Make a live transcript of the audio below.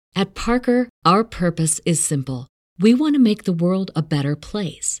At Parker, our purpose is simple. We want to make the world a better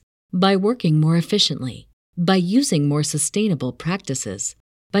place by working more efficiently, by using more sustainable practices,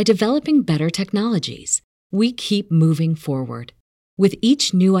 by developing better technologies. We keep moving forward. With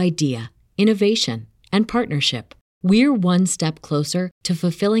each new idea, innovation, and partnership, we're one step closer to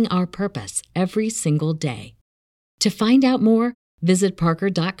fulfilling our purpose every single day. To find out more, visit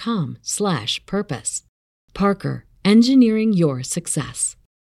parker.com/purpose. Parker, engineering your success.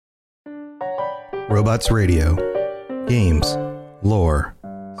 Robots Radio. Games, lore,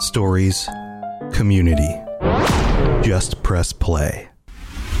 stories, community. Just press play.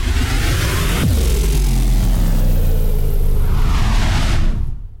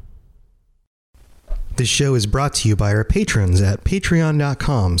 This show is brought to you by our patrons at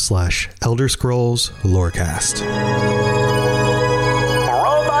patreon.com/Elder Scrolls Lorecast.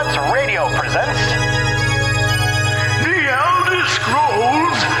 Robots Radio presents The Elder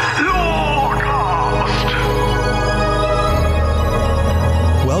Scrolls Lorecast.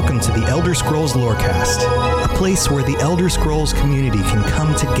 Welcome to the Elder Scrolls Lorecast, a place where the Elder Scrolls community can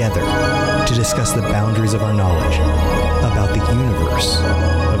come together to discuss the boundaries of our knowledge about the universe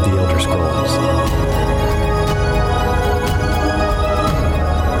of the Elder Scrolls.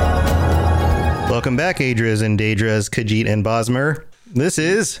 Welcome back, Adras and Daedras, Khajiit and Bosmer. This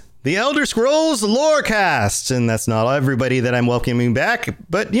is the Elder Scrolls Lorecast, and that's not everybody that I'm welcoming back,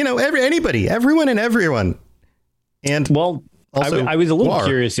 but, you know, everyone and everyone. And well, also, I was a little War.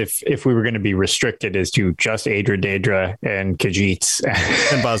 curious if we were going to be restricted as to just Adra, Daedra, and Khajiit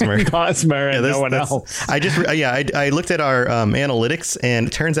and Bosmer. Bosmer and no one else. I looked at our analytics, and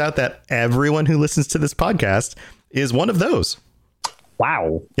it turns out that everyone who listens to this podcast is one of those.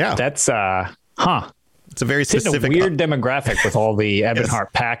 Wow. Yeah. That's, It's a very specific, a weird demographic with all the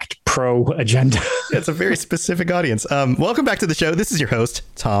Ebonheart Pact pro agenda. It's a very specific audience. Welcome back to the show. This is your host,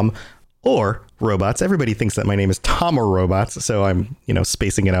 Tom or Robots. Everybody thinks that my name is Tom or Robots, so I'm,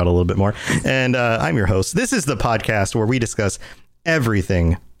 spacing it out a little bit more. And I'm your host. This is the podcast where we discuss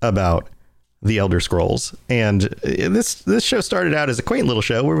everything about the Elder Scrolls. And this show started out as a quaint little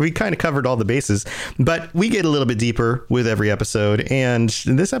show where we kind of covered all the bases, but we get a little bit deeper with every episode. And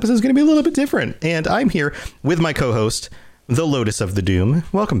this episode is going to be a little bit different. And I'm here with my co-host, the Lotus of the Doom.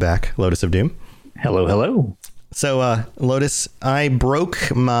 Welcome back, Lotus of Doom. Hello, hello. So, Lotus, I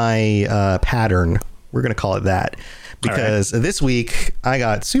broke my pattern. We're going to call it that because This week I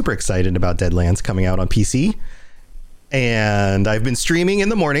got super excited about Deadlands coming out on PC. And I've been streaming in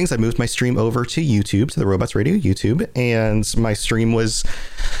the mornings. I moved my stream over to YouTube, to the Robots Radio YouTube, and my stream was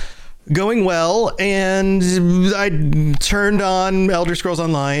going well. And I turned on Elder Scrolls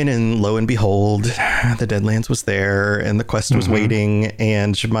Online, and lo and behold, the Deadlands was there, and the quest was waiting,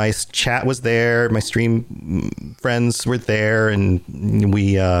 and my chat was there, my stream friends were there, and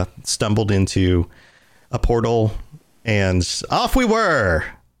we stumbled into a portal, and off we were.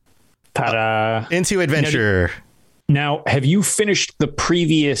 Ta-da. Into adventure. Now, have you finished the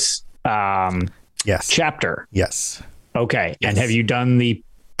previous Yes. chapter? Yes. Okay. Yes. And have you done the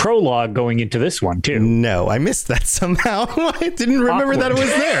prologue going into this one too? No, I missed that somehow. I didn't remember that it was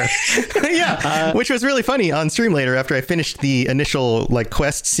there. Yeah, which was really funny on stream later after I finished the initial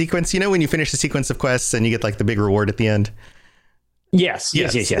quest sequence. You know, when you finish the sequence of quests and you get the big reward at the end? Yes. You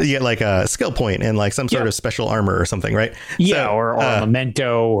get a skill point and some sort of special armor or something, right? Yeah, so, or a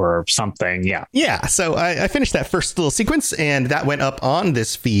memento or something. Yeah. Yeah. So I finished that first little sequence, and that went up on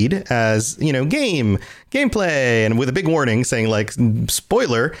this feed as, gameplay, and with a big warning saying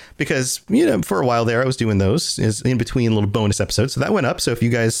spoiler, because, for a while there I was doing those is in between little bonus episodes. So that went up. So if you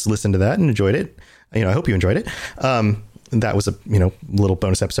guys listened to that and enjoyed it, I hope you enjoyed it. That was a, little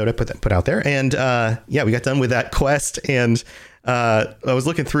bonus episode I put out there. And we got done with that quest, and I was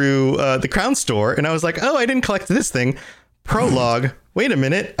looking through the Crown Store, and I was like, oh, I didn't collect this thing. Prologue. Wait a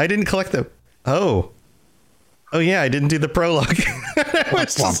minute. I didn't collect the... Oh, yeah, I didn't do the prologue. I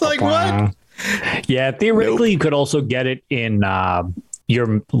was just like, what? Yeah, theoretically, You could also get it in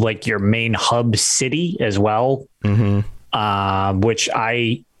your main hub city as well, which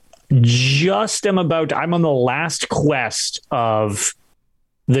I just am about... I'm on the last quest of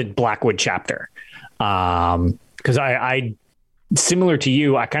the Blackwood chapter. Because I similar to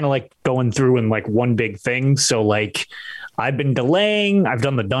you, I kind of like going through in one big thing. So I've been delaying, I've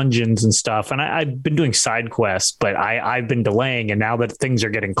done the dungeons and stuff, and I've been doing side quests, but I've been delaying. And now that things are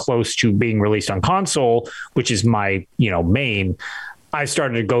getting close to being released on console, which is my, main, I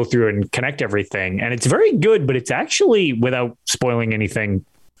started to go through and connect everything, and it's very good, but it's actually, without spoiling anything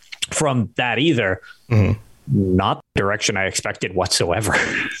from that either, not the direction I expected whatsoever.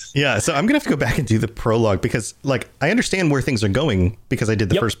 Yeah, so I'm gonna have to go back and do the prologue because, like, I understand where things are going because I did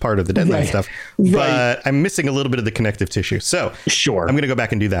the first part of the Deadlands stuff, but I'm missing a little bit of the connective tissue. So sure, I'm gonna go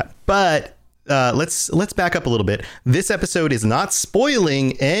back and do that. But let's back up a little bit. This episode is not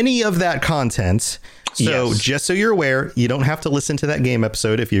spoiling any of that content. So just so you're aware, you don't have to listen to that game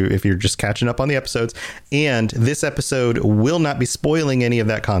episode if you're just catching up on the episodes. And this episode will not be spoiling any of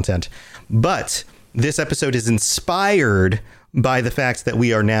that content. But this episode is inspired by the fact that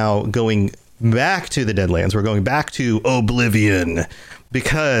we are now going back to the Deadlands. We're going back to Oblivion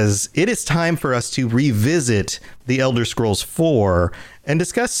because it is time for us to revisit the Elder Scrolls IV and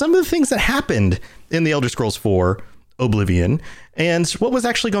discuss some of the things that happened in the Elder Scrolls IV Oblivion and what was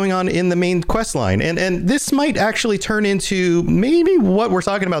actually going on in the main quest line. And this might actually turn into maybe what we're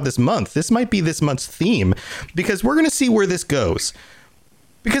talking about this month. This might be this month's theme because we're going to see where this goes.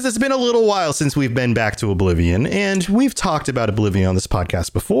 Because it's been a little while since we've been back to Oblivion, and we've talked about Oblivion on this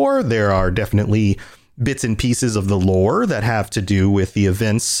podcast before. There are definitely bits and pieces of the lore that have to do with the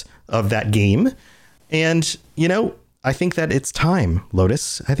events of that game. And, you know, I think that it's time,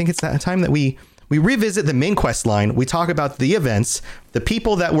 Lotus. I think it's that time that we revisit the main quest line. We talk about the events, the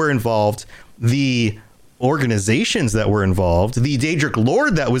people that were involved, the organizations that were involved, the Daedric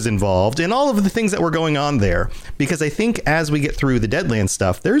Lord that was involved, and all of the things that were going on there. Because I think as we get through the Deadlands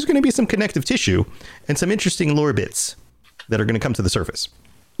stuff, there's going to be some connective tissue and some interesting lore bits that are going to come to the surface.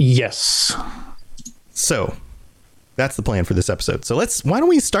 Yes. So that's the plan for this episode. So why don't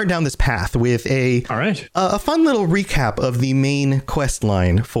we start down this path with a fun little recap of the main quest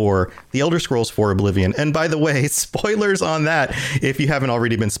line for the Elder Scrolls IV Oblivion. And by the way, spoilers on that if you haven't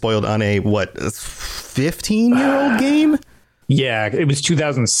already been spoiled on a 15-year-old game. Yeah, it was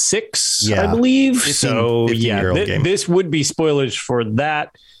 2006, I believe. 15-year-old game. This would be spoilers for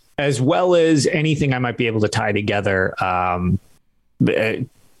that, as well as anything I might be able to tie together.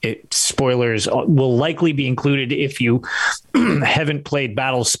 Spoilers will likely be included if you haven't played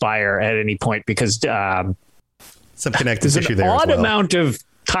Battlespire at any point, because some connective tissue there. There's an odd amount of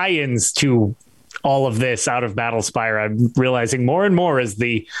tie-ins to all of this out of Battlespire. I'm realizing more and more as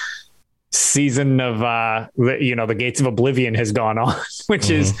the season of the Gates of Oblivion has gone on, which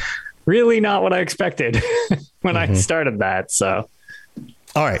is really not what I expected when I started that. So,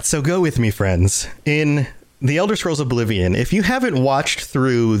 all right, so go with me, friends, in the Elder Scrolls Oblivion. If you haven't watched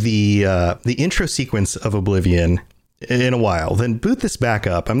through the intro sequence of Oblivion in a while, then boot this back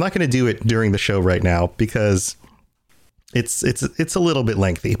up. I'm not going to do it during the show right now because it's a little bit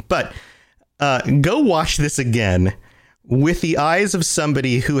lengthy, but go watch this again with the eyes of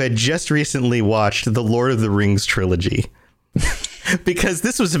somebody who had just recently watched the Lord of the Rings trilogy. Because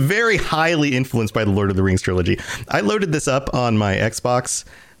this was very highly influenced by the Lord of the Rings trilogy. I loaded this up on my Xbox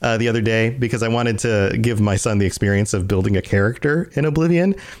the other day because I wanted to give my son the experience of building a character in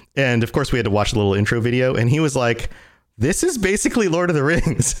Oblivion. And of course we had to watch a little intro video, and he was like, this is basically Lord of the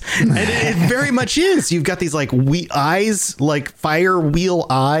Rings. And it very much is. You've got these like eyes, like fire wheel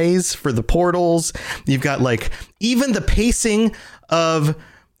eyes for the portals. You've got like even the pacing of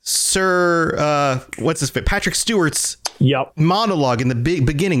Sir Patrick Stewart's monologue in the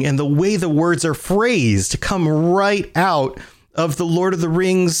beginning, and the way the words are phrased come right out of the Lord of the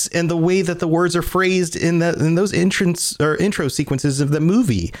Rings, and the way that the words are phrased in those intro sequences of the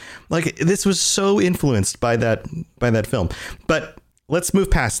movie. Like, this was so influenced by that film. But let's move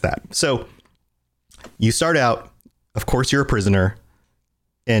past that. So you start out, of course, you're a prisoner,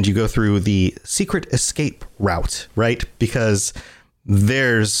 and you go through the secret escape route, right? Because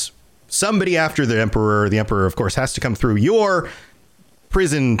there's somebody after the Emperor. The Emperor, of course, has to come through your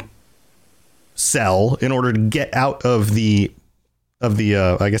prison cell in order to get out of the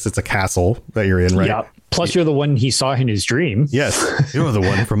I guess it's a castle that you're in, right? Yeah. Plus, you're the one he saw in his dream. You're the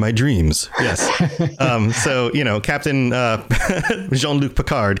one from my dreams. Yes. So, Captain Jean-Luc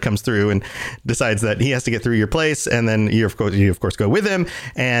Picard comes through and decides that he has to get through your place. And then you of course go with him,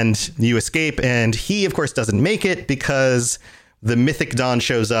 and you escape. And he, of course, doesn't make it because the Mythic Dawn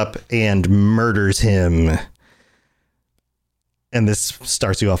shows up and murders him. And this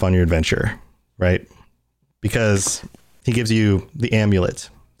starts you off on your adventure, right? Because he gives you the amulet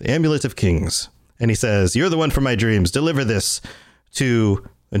of kings. And he says, you're the one from my dreams. Deliver this to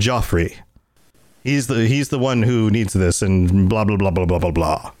Joffrey. He's the one who needs this, and blah, blah, blah, blah, blah, blah,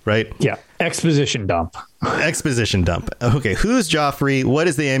 blah. Right? Yeah. Exposition dump. Okay. Who's Joffrey? What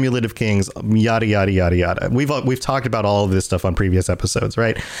is the amulet of kings? Yada, yada, yada, yada. We've talked about all of this stuff on previous episodes,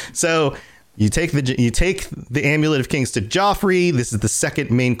 right? So you take the amulet of kings to Joffrey. This is the second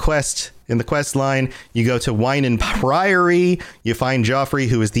main quest in the quest line. You go to Winan Priory. You find Joffrey,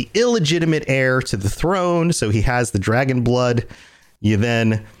 who is the illegitimate heir to the throne. So he has the dragon blood. You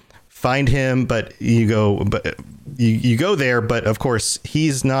then find him, but you go there. But of course,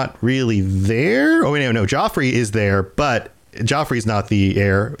 he's not really there. Oh, no, Joffrey is there, but Joffrey's not the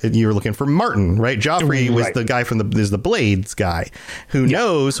heir. You're looking for Martin, right? Joffrey was the guy from the Blades guy who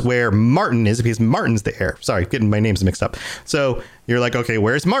knows where Martin is because Martin's the heir. Sorry, getting my names mixed up. So you're like, okay,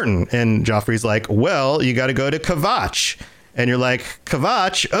 where's Martin? And Joffrey's like, well, you got to go to Kvatch. And you're like,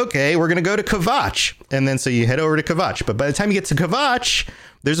 Kvatch? Okay, we're going to go to Kvatch. And then so you head over to Kvatch. But by the time you get to Kvatch,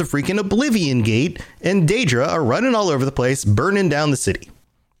 there's a freaking Oblivion Gate and Daedra are running all over the place, burning down the city.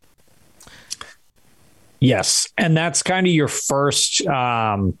 Yes, and that's kind of your first.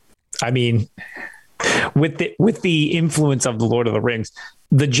 I mean, with the influence of the Lord of the Rings,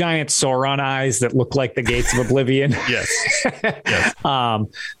 the giant Sauron eyes that look like the gates of Oblivion. Yes.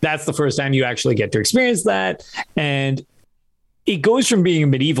 That's the first time you actually get to experience that, and it goes from being a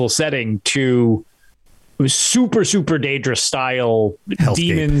medieval setting to super Daedra style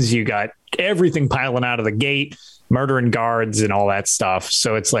demons. You got everything piling out of the gate, murdering guards, and all that stuff.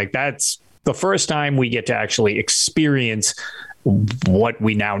 So it's like that's the first time we get to actually experience what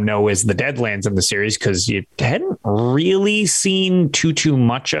we now know as the Deadlands in the series, because you hadn't really seen too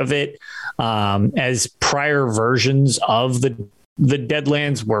much of it, as prior versions of the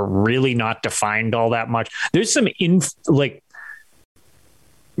Deadlands were really not defined all that much. There's some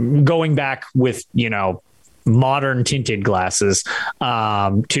going back with, modern tinted glasses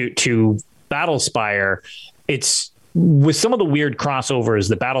to Battlespire. It's with some of the weird crossovers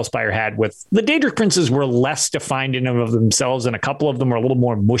that Battlespire had with the Daedric princes were less defined in and of themselves, and a couple of them were a little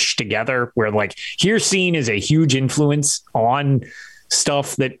more mushed together, where like Hircine is a huge influence on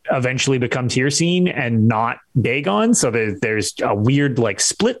stuff that eventually becomes Hircine and not Dagon. So there's a weird like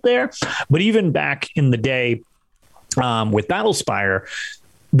split there. But even back in the day with Battlespire,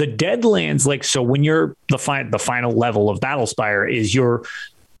 the Deadlands, like, so when you're the final level of Battlespire is you're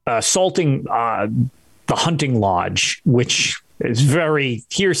assaulting the hunting lodge, which is very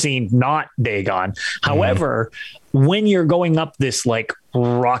Hircine, not Dagon. However, when you're going up this like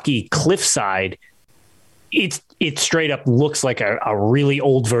rocky cliffside, it straight up looks like a really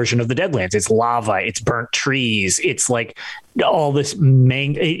old version of the Deadlands. It's lava, it's burnt trees, it's like all this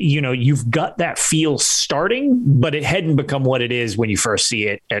you've got that feel starting, but it hadn't become what it is when you first see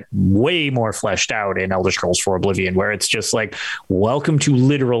it at way more fleshed out in Elder Scrolls 4 Oblivion, where it's just like, welcome to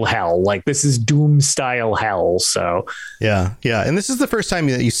literal hell. Like this is Doom style hell. So yeah. And this is the first time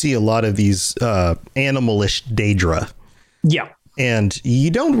that you see a lot of these animalish Daedra. Yeah. And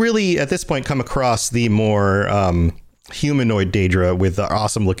you don't really, at this point, come across the more humanoid Daedra with the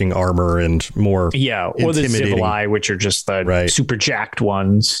awesome looking armor and more or the Zivilai, which are just the super jacked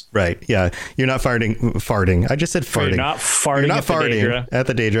ones. Right. Yeah. You're not farting. I just said farting. You're not farting at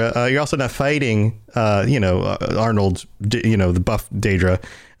the Daedra. You're also not fighting, Arnold, the buff Daedra.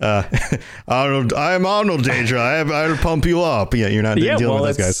 Arnold, I'm Arnold Daedra. I'll pump you up. Yeah. You're not dealing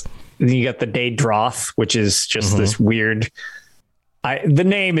with those guys. You got the Daedroth, which is just this weird. The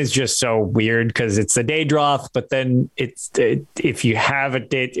name is just so weird because it's the Daedroth, but then if you have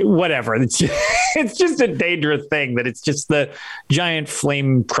whatever, it's just a Daedra thing, that it's just the giant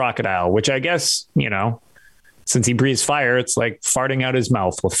flame crocodile, which I guess, since he breathes fire, it's like farting out his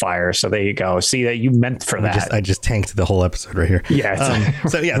mouth with fire. So there you go. See that you meant for that. I just tanked the whole episode right here. Yeah.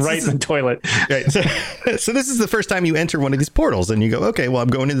 Right in the toilet. Right. So this is the first time you enter one of these portals and you go, okay, well, I'm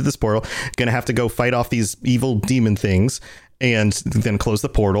going into this portal, going to have to go fight off these evil demon things, and then close the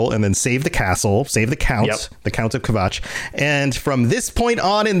portal and then save the castle, save the Count, the Count of Kvatch. And from this point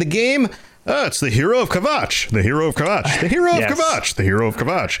on in the game, it's the hero of Kvatch, the hero of Kvatch, the hero of Kvatch, the hero of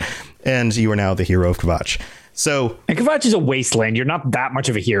Kvatch. And you are now the hero of Kvatch. So, and Kvatch is a wasteland. You're not that much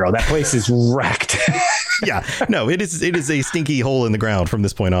of a hero. That place is wrecked. Yeah, no, it is a stinky hole in the ground from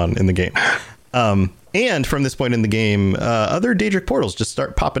this point on in the game. And from this point in the game, other Daedric portals just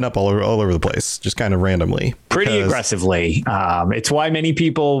start popping up all over the place, just kind of randomly. Pretty aggressively. It's why many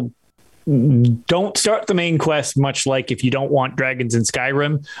people don't start the main quest, much like if you don't want dragons in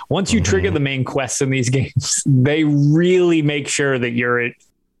Skyrim. Once you trigger the main quests in these games, they really make sure that you're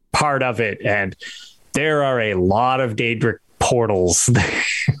part of it. And there are a lot of Daedric portals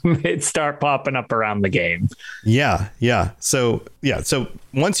that start popping up around the game. Yeah. So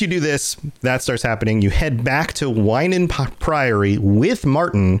once you do this, that starts happening. You head back to Winan Priory with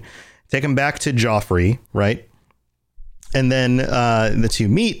Martin, take him back to Joffrey, right? And then the two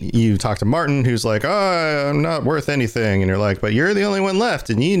meet. You talk to Martin, who's like, "Oh, I'm not worth anything," and you're like, "But you're the only one left,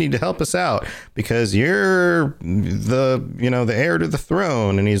 and you need to help us out because you're the heir to the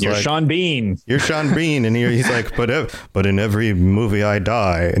throne." And he's you're like, Sean Bean. "You're Sean Bean," and he's like, "But in every movie I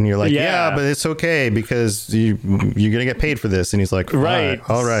die," and you're like, "Yeah, but it's okay because you're gonna get paid for this." And he's like, "Right,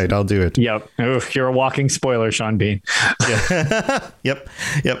 all right, I'll do it." Yep. Oof, you're a walking spoiler, Sean Bean. Yeah. Yep.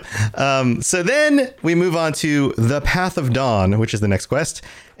 So then we move on to the Path of Dawn, which is the next quest.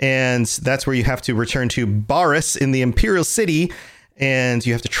 And that's where you have to return to Baris in the Imperial City. And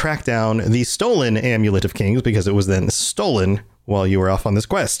you have to track down the stolen Amulet of Kings because it was then stolen while you were off on this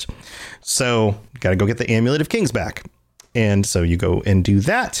quest. So you got to go get the Amulet of Kings back. And so you go and do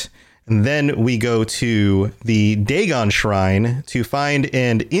that. And then we go to the Dagon Shrine to find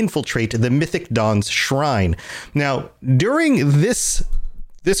and infiltrate the Mythic Dawn's Shrine. Now, during this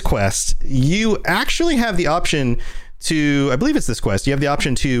quest, you actually have the option to, I believe it's this quest, you have the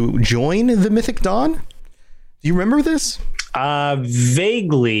option to join the Mythic Dawn. Do you remember this?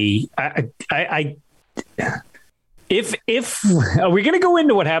 Vaguely. If are we going to go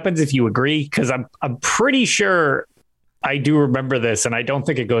into what happens if you agree? Because I'm pretty sure I do remember this, and I don't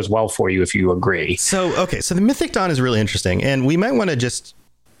think it goes well for you if you agree. So the Mythic Dawn is really interesting, and we might want to just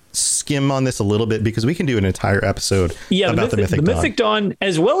skim on this a little bit because we can do an entire episode about the Mythic Dawn. The Mythic Dawn,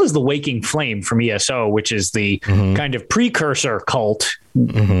 as well as the Waking Flame from ESO, which is the kind of precursor cult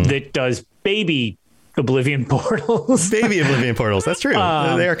that does baby Oblivion portals. Baby Oblivion portals. That's true.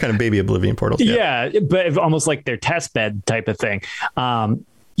 They are kind of baby Oblivion portals. Yeah, but almost like their test bed type of thing.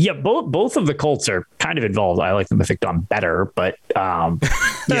 Both of the cults are kind of involved. I like the Mythic Dawn better, but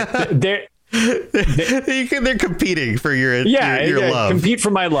they're competing for your love. Compete for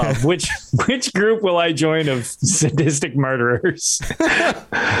my love. Which group will I join of sadistic murderers?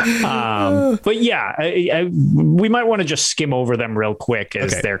 But we might want to just skim over them real quick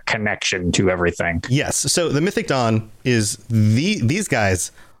as their connection to everything. Yes. So the Mythic Dawn is these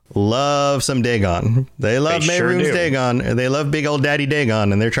guys love some Dagon. They love Mehrunes Dagon. They love big old daddy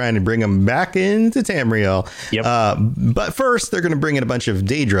Dagon, and they're trying to bring him back into Tamriel. Yep. But first, they're going to bring in a bunch of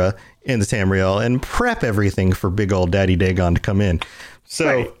Daedra into Tamriel and prep everything for big old daddy Dagon to come in.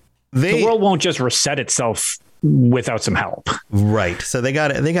 So the world won't just reset itself without some help. Right. So they got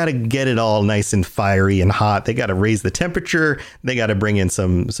to get it all nice and fiery and hot. They got to raise the temperature. They got to bring in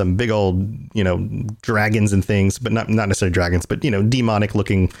some big old, dragons and things, but not necessarily dragons, but, demonic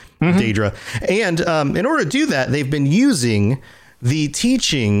looking Daedra. And in order to do that, they've been using the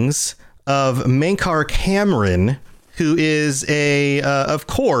teachings of Mankar Cameron, who is of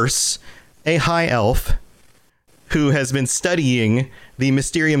course, a high elf who has been studying the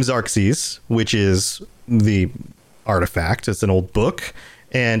Mysterium Xarxes, which is the artifact. It's an old book,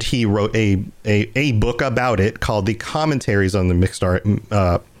 and he wrote a book about it called the Commentaries on the Mysterium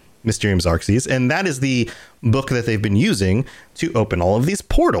Xarxes, and that is the book that they've been using to open all of these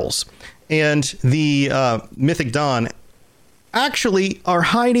portals. And the Mythic Dawn actually are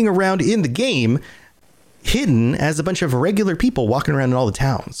hiding around in the game, hidden as a bunch of regular people walking around in all the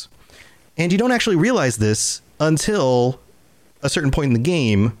towns. And you don't actually realize this until a certain point in the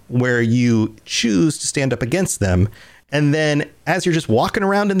game where you choose to stand up against them. And then as you're just walking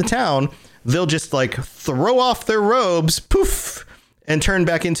around in the town, they'll just throw off their robes, poof, and turn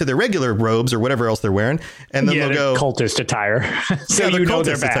back into their regular robes or whatever else they're wearing. And then they'll go cultist attire. So they're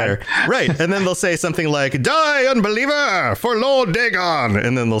cultist attire. Right. And then they'll say something like, "Die, unbeliever, for Lord Dagon."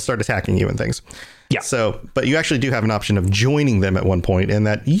 And then they'll start attacking you and things. Yeah. So, but you actually do have an option of joining them at one point, and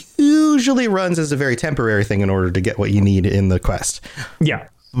that usually runs as a very temporary thing in order to get what you need in the quest. Yeah.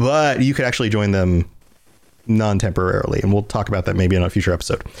 But you could actually join them non-temporarily, and we'll talk about that maybe in a future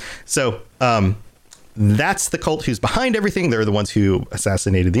episode. So, that's the cult who's behind everything. They're the ones who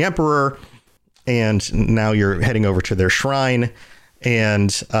assassinated the emperor, and now you're heading over to their shrine. And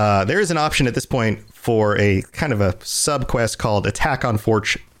there is an option at this point for a kind of a sub quest called Attack on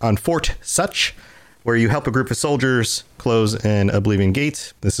Fort Such, where you help a group of soldiers close an Oblivion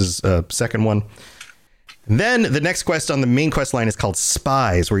Gate. This is a second one. Then the next quest on the main quest line is called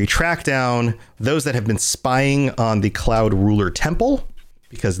Spies, where you track down those that have been spying on the Cloud Ruler Temple,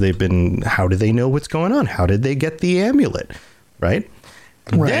 because how do they know what's going on? How did they get the amulet? Right.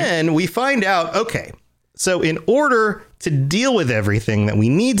 Then we find out, so in order to deal with everything that we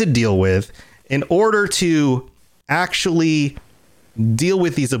need to deal with, in order to actually deal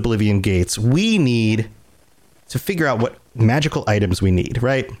with these Oblivion Gates, we need to figure out what magical items we need,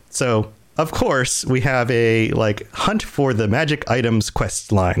 right? So, of course, we have a hunt for the magic items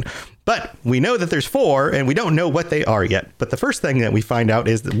quest line, but we know that there's 4 and we don't know what they are yet. But the first thing that we find out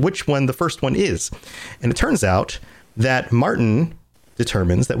is which one the first one is. And it turns out that Martin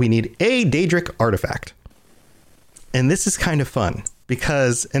determines that we need a Daedric artifact. And this is kind of fun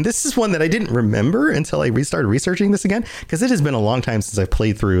because, and this is one that I didn't remember until I restarted researching this again, because it has been a long time since I've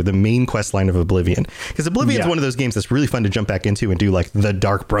played through the main quest line of Oblivion. Because Oblivion is one of those games that's really fun to jump back into and do like the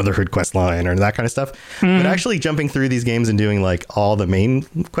Dark Brotherhood quest line or that kind of stuff. But actually jumping through these games and doing like all the main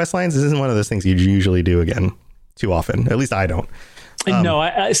quest lines isn't one of those things you usually do again too often. At least I don't.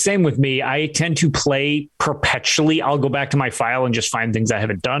 No, same with me. I tend to play perpetually. I'll go back to my file and just find things I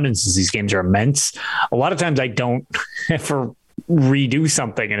haven't done. And since these games are immense, a lot of times I don't ever redo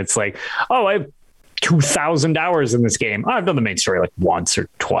something. And it's like, oh, I have 2,000 hours in this game. I've done the main story like once or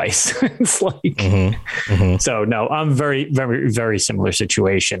twice. It's like, so no, I'm very, very, very similar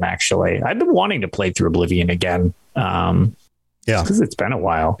situation, actually. I've been wanting to play through Oblivion again. Yeah, because it's been a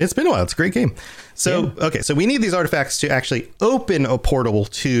while. It's been a while. It's a great game. So, okay. So we need these artifacts to actually open a portal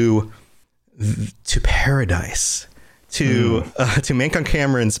to paradise, to Mancon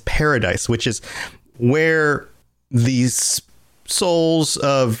Cameron's paradise, which is where these souls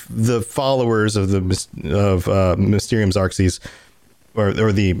of the followers of Mysterium Xarxes or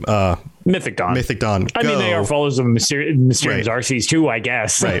the Mythic Dawn. I mean, they are followers of Mysterium Xarxes too, I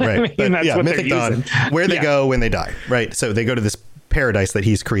guess. Right. I mean, but that's what Mythic Dawn, where they go when they die. Right. So they go to this paradise that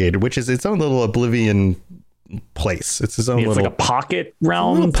he's created, which is its own little Oblivion place. It's his own little, like a pocket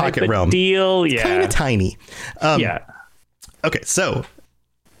realm, deal. Yeah. Kind of tiny. Yeah. Okay. So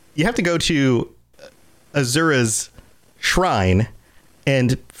you have to go to Azura's shrine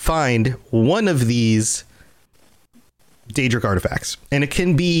and find one of these Daedric artifacts, and it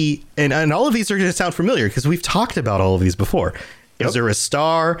can be, and all of these are going to sound familiar because we've talked about all of these before. Azura's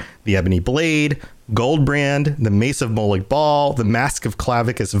Star, the Ebony Blade, Goldbrand, the Mace of Molag Bal, the Mask of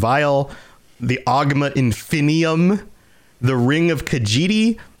Clavicus Vile, the Ogma Infinium, the Ring of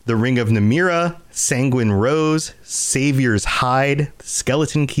Khajiit, the Ring of Namira, Sanguine Rose, Savior's Hide, the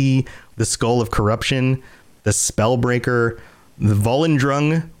Skeleton Key, the Skull of Corruption, the Spellbreaker, the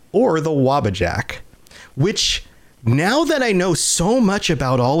Volendrung, or the Wabbajack, which, now that I know so much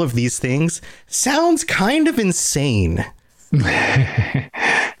about all of these things, sounds kind of insane.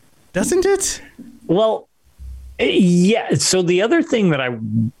 Doesn't it? Well, yeah. So the other thing that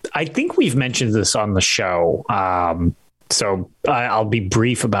I think we've mentioned this on the show, so I'll be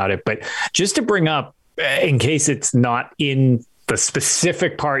brief about it, but just to bring up, in case it's not in the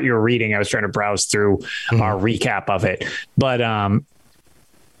specific part you're reading, I was trying to browse through our recap of it, but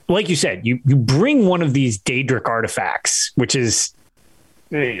like you said, you bring one of these Daedric artifacts, which is,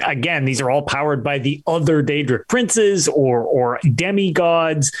 again, these are all powered by the other Daedric princes or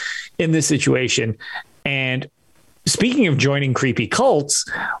demigods in this situation. And speaking of joining creepy cults,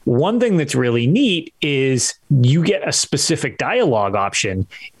 one thing that's really neat is you get a specific dialogue option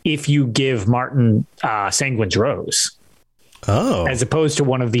if you give Martin Sanguine's Rose. Oh, as opposed to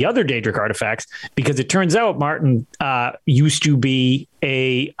one of the other Daedric artifacts, because it turns out Martin used to be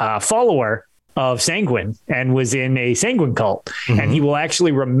a follower of Sanguine and was in a Sanguine cult. And he will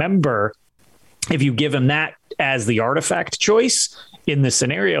actually remember, if you give him that as the artifact choice in this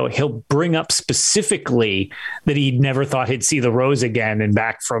scenario, he'll bring up specifically that he'd never thought he'd see the rose again and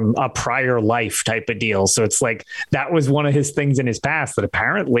back from a prior life type of deal. So it's like, that was one of his things in his past, that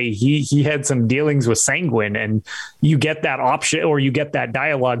apparently he had some dealings with Sanguine, and you get that option, or you get that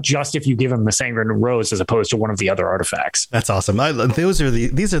dialogue just if you give him the Sanguine Rose as opposed to one of the other artifacts. That's awesome. These are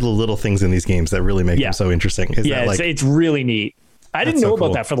the little things in these games that really make them so interesting. It's really neat. I didn't know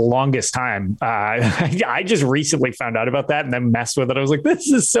about that for the longest time. I just recently found out about that and then messed with it. I was like,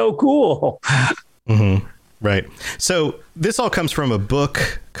 this is so cool. Right. So this all comes from a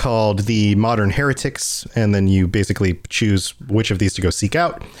book called The Modern Heretics. And then you basically choose which of these to go seek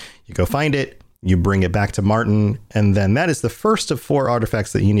out. You go find it. You bring it back to Martin. And then that is the first of 4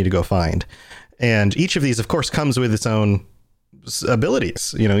 artifacts that you need to go find. And each of these, of course, comes with its own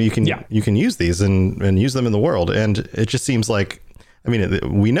abilities. You know, you can use these and use them in the world. And it just seems like, I mean,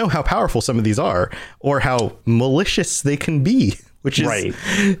 we know how powerful some of these are, or how malicious they can be, which is,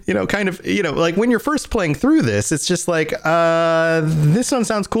 kind of, like when you're first playing through this, it's just like, this one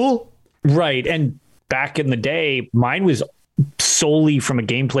sounds cool. Right. And back in the day, mine was solely from a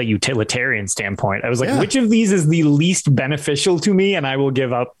gameplay utilitarian standpoint. I was like, which of these is the least beneficial to me? And I will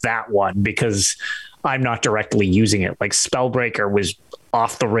give up that one because I'm not directly using it. Like Spellbreaker was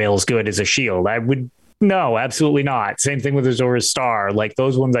off the rails good as a shield. I would No, absolutely not. Same thing with Azora's Star. Like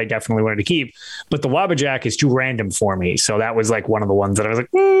those ones I definitely wanted to keep, but the Wabbajack is too random for me. So that was like one of the ones that I was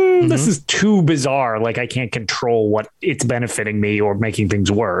like, this is too bizarre. Like I can't control what it's benefiting me or making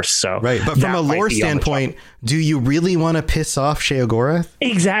things worse. So right. But from a lore standpoint, do you really want to piss off Sheogorath?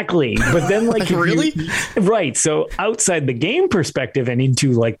 Exactly. But then like, really? Right. So outside the game perspective and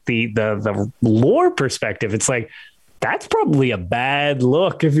into like the lore perspective, it's like, that's probably a bad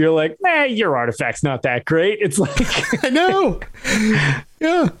look if you're like, your artifact's not that great. It's like, I know.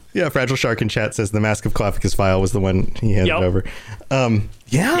 Yeah. Fragile Shark in chat says the Mask of Clophicus file was the one he handed over.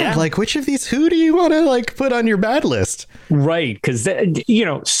 Yeah. Like which of these, who do you want to like put on your bad list? Right. Because,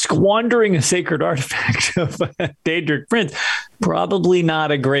 squandering a sacred artifact of Daedric Prince, probably not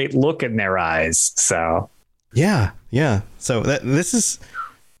a great look in their eyes. So, yeah. So this is,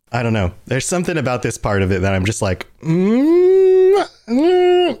 I don't know. There's something about this part of it that I'm just like, I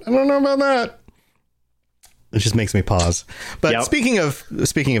don't know about that. It just makes me pause. But speaking of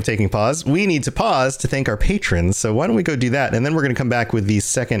taking pause, we need to pause to thank our patrons. So why don't we go do that? And then we're going to come back with the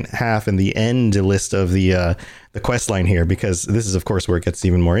second half and the end list of the quest line here, because this is, of course, where it gets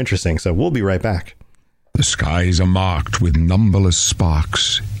even more interesting. So we'll be right back. The skies are marked with numberless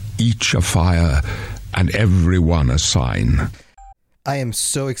sparks, each a fire and every one a sign. I am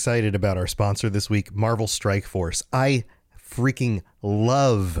so excited about our sponsor this week, Marvel Strike Force. I freaking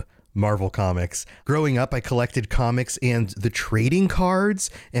love Marvel Comics. Growing up, I collected comics and the trading cards,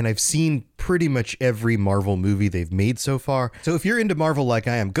 and I've seen pretty much every Marvel movie they've made so far. So if you're into Marvel like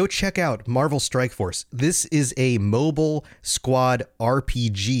I am, go check out Marvel Strike Force. This is a mobile squad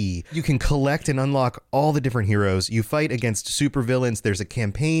RPG. You can collect and unlock all the different heroes. You fight against supervillains. There's a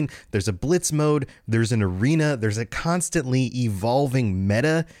campaign, there's a blitz mode, there's an arena, there's a constantly evolving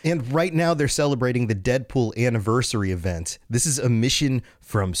meta. And right now they're celebrating the Deadpool anniversary event. This is a mission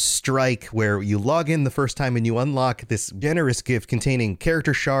from Strike where you log in the first time and you unlock this generous gift containing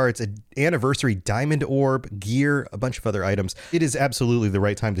character shards, an anniversary diamond orb, gear, a bunch of other items. It is absolutely the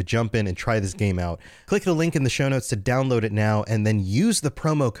right time to jump in and try this game out. Click the link in the show notes to download it now and then use the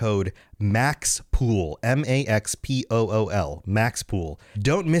promo code MAXPOOL, MAXPOOL, MAXPOOL.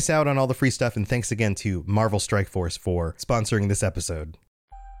 Don't miss out on all the free stuff, and thanks again to Marvel Strike Force for sponsoring this episode.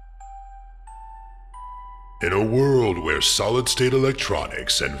 In a world where solid-state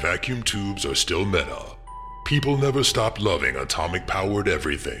electronics and vacuum tubes are still meta, people never stop loving atomic-powered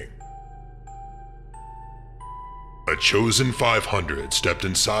everything. A chosen 500 stepped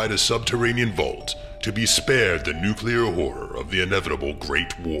inside a subterranean vault to be spared the nuclear horror of the inevitable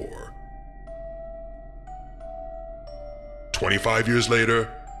Great War. 25 years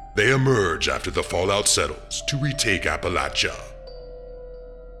later, they emerge after the fallout settles to retake Appalachia.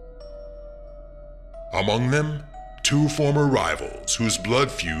 Among them, two former rivals whose blood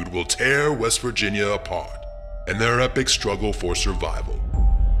feud will tear West Virginia apart in their epic struggle for survival.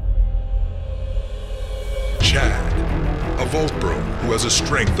 Chad, a vault bro who has a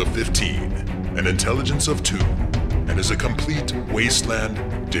strength of 15, an intelligence of 2, and is a complete wasteland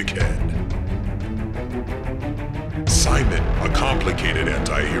dickhead. Simon, a complicated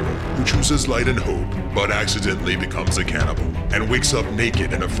anti-hero who chooses light and hope, but accidentally becomes a cannibal and wakes up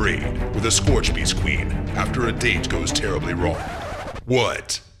naked and afraid with a Scorch Beast queen after a date goes terribly wrong.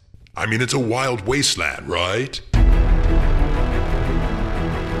 What? I mean, it's a wild wasteland, right?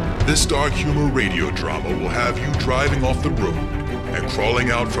 This dark humor radio drama will have you driving off the road and crawling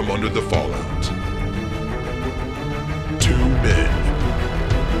out from under the fallout. 2 men,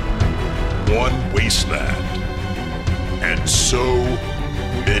 1 wasteland, and so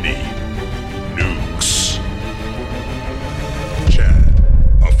many nukes. Chad,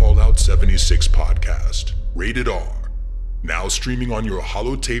 a Fallout 76 podcast, rated R, now streaming on your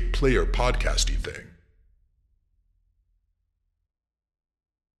holotape player podcasty thing.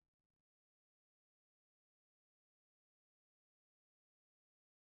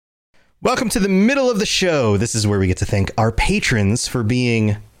 Welcome to the middle of the show. This is where we get to thank our patrons for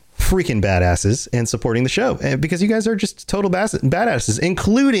being freaking badasses and supporting the show, because you guys are just total badasses,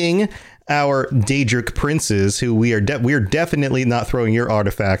 including our Daedric princes, who we are definitely not throwing your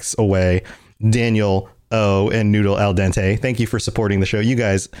artifacts away. Daniel O and Noodle Al Dente, thank you for supporting the show. You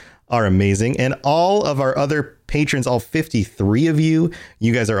guys are amazing. And all of our other patrons, all 53 of you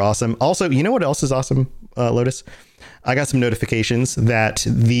guys are awesome. Also, you know what else is awesome, Lotus? I got some notifications that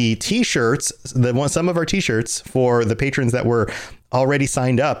the t-shirts, some of our t-shirts for the patrons that were already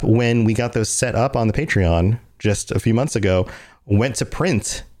signed up when we got those set up on the Patreon just a few months ago, went to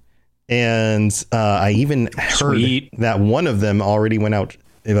print. And I even heard that one of them already went out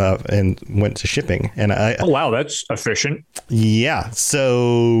and went to shipping. And oh wow, that's efficient. Yeah.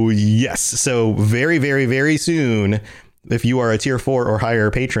 So yes. So very, very, very soon, if you are a tier 4 or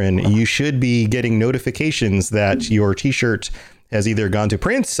higher patron, you should be getting notifications that your t-shirt has either gone to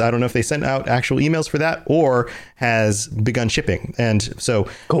print. I don't know if they sent out actual emails for that, or has begun shipping. And so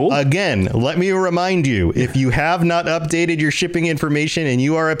cool. Again, let me remind you, if you have not updated your shipping information and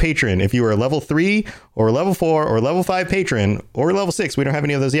you are a patron, if you are a level 3 or level 4 or level 5 patron or level 6, we don't have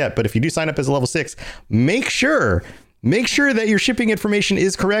any of those yet, but if you do sign up as a level 6, make sure that your shipping information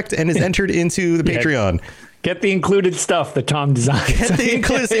is correct and is entered into the Patreon. Get the included stuff that Tom designs. Get the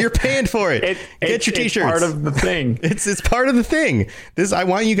included. You're paying for it. Get your t-shirts. It's part of the thing. It's part of the thing. I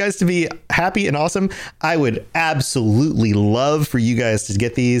want you guys to be happy and awesome. I would absolutely love for you guys to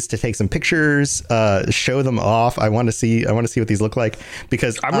get these, to take some pictures, show them off. I want to see what these look like,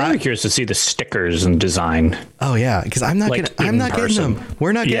 because I'm really curious to see the stickers and design. Oh yeah, because I'm not getting them.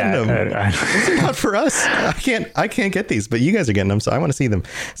 We're not getting them. These are not for us. I can't get these, but you guys are getting them, so I want to see them.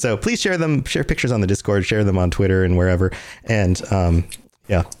 So please share pictures on the Discord, share them on Twitter and wherever. And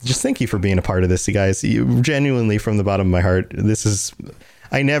just thank you for being a part of this, you guys. You genuinely, from the bottom of my heart,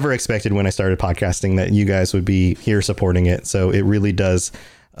 I never expected when I started podcasting that you guys would be here supporting it. So it really does.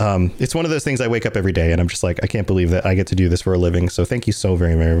 It's one of those things I wake up every day and I'm just like, I can't believe that I get to do this for a living. So thank you so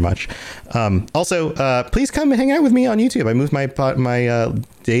very, very much. Also, please come and hang out with me on YouTube. I moved my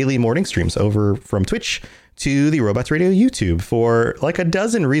daily morning streams over from Twitch to the Robots Radio YouTube for like a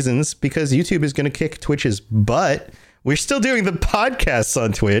dozen reasons, because YouTube is going to kick Twitch's butt. We're still doing the podcasts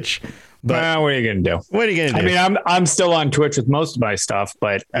on Twitch. But what are you going to do? What are you going to do? I mean, I'm still on Twitch with most of my stuff,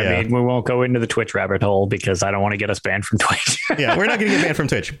 but I mean, we won't go into the Twitch rabbit hole because I don't want to get us banned from Twitch. Yeah, we're not going to get banned from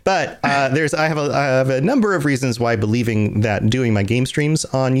Twitch. But I have a number of reasons why believing that doing my game streams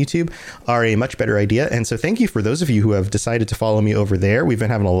on YouTube are a much better idea. And so thank you for those of you who have decided to follow me over there. We've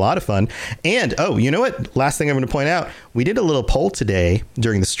been having a lot of fun. And you know what? Last thing I'm going to point out, we did a little poll today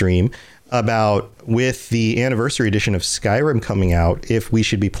during the stream about, with the anniversary edition of Skyrim coming out, if we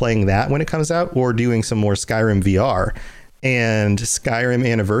should be playing that when it comes out or doing some more Skyrim VR. And Skyrim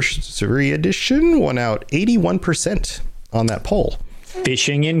Anniversary Edition won out 81% on that poll.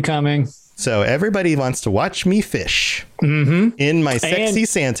 Fishing incoming. So everybody wants to watch me fish in my sexy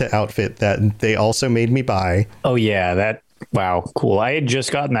Santa outfit that they also made me buy. Oh, yeah. Wow, cool. I had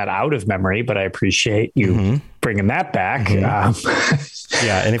just gotten that out of memory, but I appreciate you bringing that back.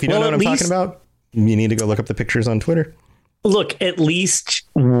 Yeah, and if you don't know what I'm talking about, you need to go look up the pictures on Twitter. Look, at least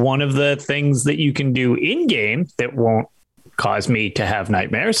one of the things that you can do in game that won't cause me to have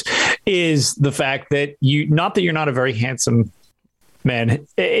nightmares is the fact that not that you're not a very handsome man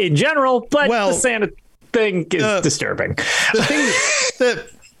in general, but the Santa thing is disturbing. The thing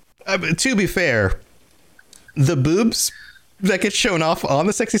that, to be fair, the boobs that get shown off on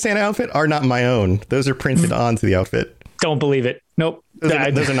the sexy Santa outfit are not my own. Those are printed onto the outfit. Don't believe it. Nope.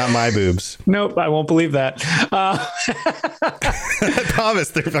 Those are not my boobs. Nope. I won't believe that. I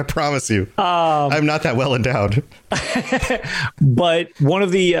promise you. I'm not that well endowed. But one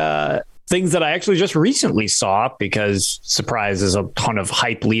of the things that I actually just recently saw, because surprise, there's a ton of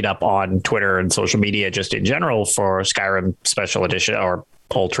hype lead up on Twitter and social media just in general for Skyrim Special Edition or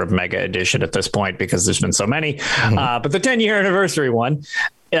Ultra Mega Edition at this point, because there's been so many. But the 10-year anniversary one,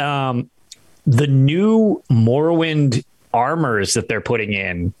 the new Morrowind armors that they're putting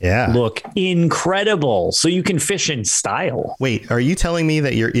in look incredible. So you can fish in style. Wait, are you telling me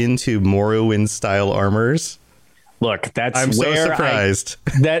that you're into Morrowind style armors? Look, I'm so surprised.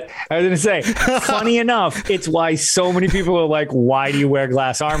 I was going to say, funny enough, it's why so many people are like, why do you wear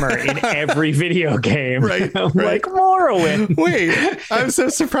glass armor in every video game? Right. Like Morrowind. Wait, I'm so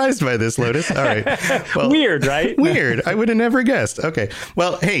surprised by this, Lotus. All right. Well, weird, right? Weird. I would have never guessed. Okay.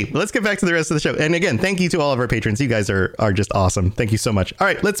 Well, hey, let's get back to the rest of the show. And again, thank you to all of our patrons. You guys are just awesome. Thank you so much. All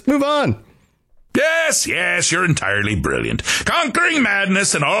right, let's move on. Yes, you're entirely brilliant. Conquering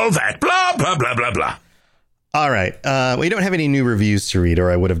madness and all that. Blah, blah, blah, blah, blah. All right. We don't have any new reviews to read,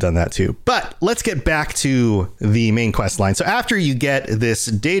 or I would have done that too. But let's get back to the main quest line. So after you get this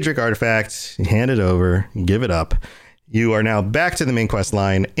Daedric artifact, you hand it over, you give it up. You are now back to the main quest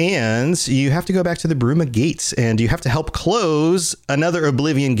line, and you have to go back to the Bruma Gates, and you have to help close another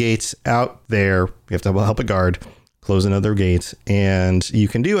Oblivion gate out there. You have to help a guard close another gate, and you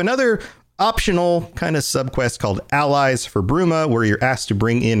can do another optional kind of subquest called Allies for Bruma, where you're asked to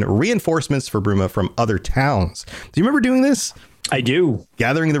bring in reinforcements for Bruma from other towns. Do you remember doing this? I do.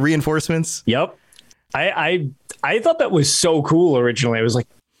 Gathering the reinforcements? Yep. I thought that was so cool originally. I was like,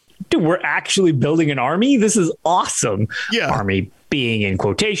 dude, we're actually building an army? This is awesome. Yeah. Army being in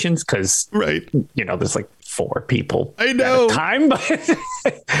quotations because, there's like 4 people I know. at a time, but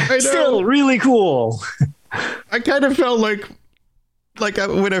I know. still really cool. I kind of felt like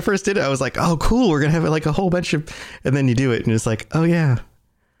when I first did it, I was like, oh, cool. We're going to have like a whole bunch of, and then you do it and it's like, oh yeah.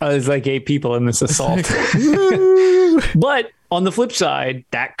 There's like 8 people in this assault. But on the flip side,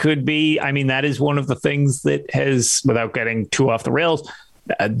 that could be, I mean, that is one of the things that has, without getting too off the rails,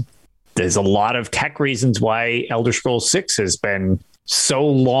 there's a lot of tech reasons why Elder Scrolls 6 has been so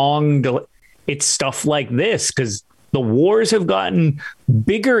long. It's stuff like this, because the wars have gotten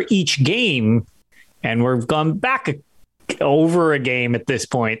bigger each game, and we've gone back over a game at this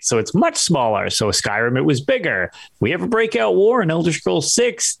point, so it's much smaller. So Skyrim, it was bigger. We have a breakout war in Elder Scrolls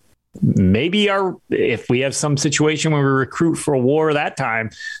 6. Maybe if we have some situation where we recruit for a war that time,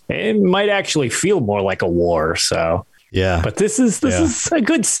 it might actually feel more like a war. So yeah, but this is a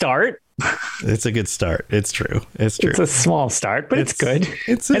good start. It's a good start. It's true. It's a small start, but it's good.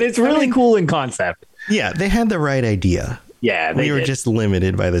 It's really cool in concept. Yeah, they had the right idea. Yeah, we were just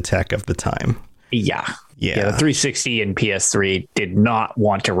limited by the tech of the time. Yeah. The 360 and PS3 did not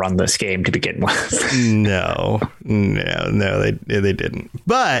want to run this game to begin with. No, they didn't.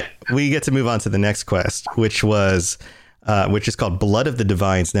 But we get to move on to the next quest, which is called Blood of the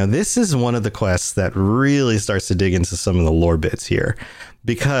Divines. Now, this is one of the quests that really starts to dig into some of the lore bits here,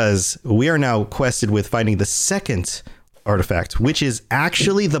 because we are now quested with finding the second artifact, which is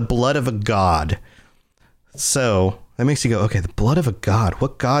actually the blood of a god. So that makes you go, okay, the blood of a god.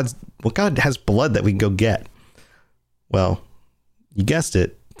 What god has blood that we can go get? Well, you guessed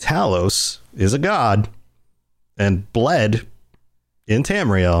it. Talos is a god and bled in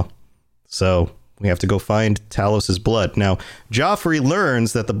Tamriel. So we have to go find Talos's blood. Now, Joffrey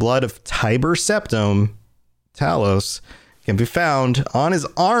learns that the blood of Tiber Septim, Talos, can be found on his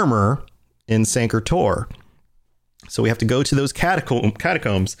armor in Sancor Tor. So we have to go to those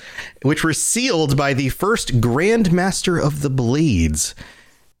catacombs, which were sealed by the first Grand Master of the Blades.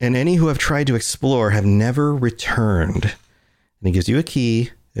 And any who have tried to explore have never returned. And he gives you a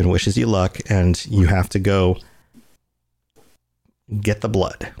key and wishes you luck, and you have to go get the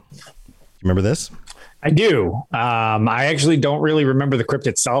blood. Remember this? I do. I actually don't really remember the crypt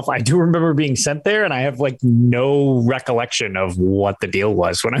itself. I do remember being sent there, and I have like no recollection of what the deal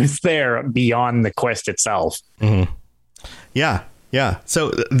was when I was there beyond the quest itself. Mm-hmm. Yeah.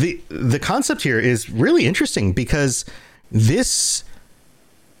 So the concept here is really interesting, because this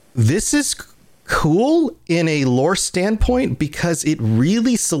is cool in a lore standpoint, because it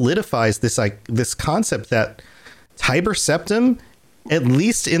really solidifies this concept that Tiber Septim, at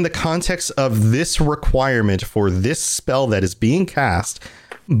least in the context of this requirement for this spell that is being cast,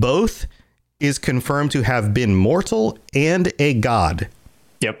 both is confirmed to have been mortal and a god.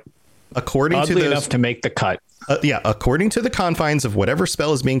 Yep. According to enough to make the cut. According to the confines of whatever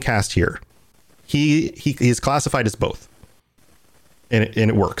spell is being cast here, he is classified as both. And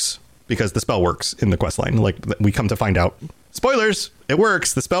it works, because the spell works in the quest line. Like, we come to find out, spoilers, it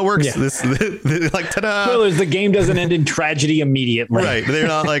works. The spell works. Yeah. Like, ta-da. Spoilers, the game doesn't end in tragedy immediately. Right. They're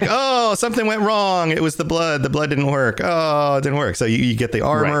not like, oh, something went wrong. It was the blood. The blood didn't work. Oh, it didn't work. So you get the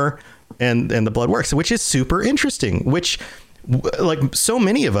armor, right, and the blood works, which is super interesting, which, like, so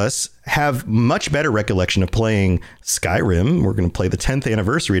many of us have much better recollection of playing Skyrim. We're going to play the 10th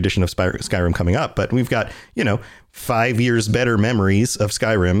anniversary edition of Skyrim coming up, but we've got, 5 years better memories of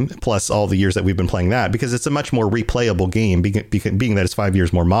Skyrim, plus all the years that we've been playing that, because it's a much more replayable game, being that it's 5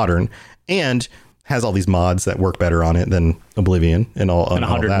 years more modern and has all these mods that work better on it than Oblivion and all. And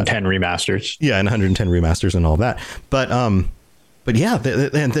 110 all that. Remasters. Yeah, and 110 remasters and all that. But yeah,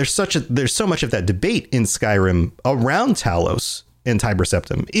 and there's so much of that debate in Skyrim around Talos and Tiber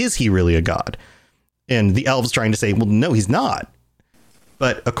Septim. Is he really a god? And the elves trying to say, well, no, he's not.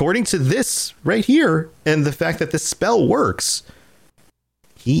 But according to this right here, and the fact that this spell works,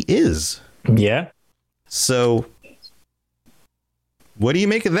 he is. Yeah. So what do you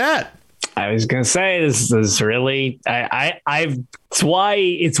make of that? I was going to say, this is really, it's why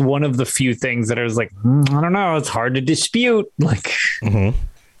it's one of the few things that I was like, I don't know, it's hard to dispute. Like,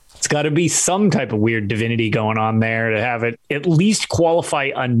 It's got to be some type of weird divinity going on there to have it at least qualify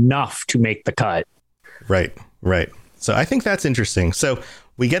enough to make the cut. Right. So I think that's interesting. So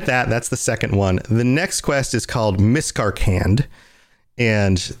we get that. That's the second one. The next quest is called Miskarkand.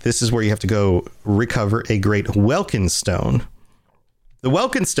 And this is where you have to go recover a great Welkin stone. The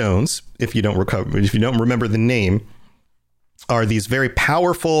Welkin stones, if you don't remember the name, are these very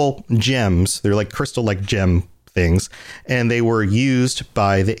powerful gems. They're like crystal-like gem things, and they were used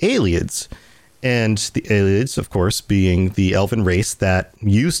by the Aelids. And the Aelids, of course, being the elven race that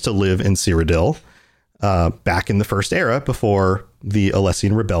used to live in Cyrodiil back in the First Era, before the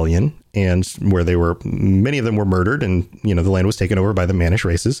Alessian rebellion, and where many of them were murdered, and the land was taken over by the Mannish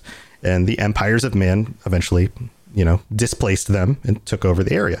races, and the empires of man eventually displaced them and took over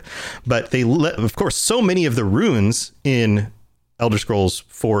the area. But of course, so many of the runes in Elder Scrolls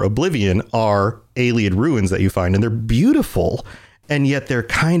IV Oblivion are Ayleid ruins that you find, and they're beautiful, and yet they're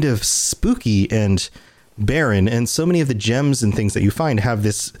kind of spooky and barren. And so many of the gems and things that you find have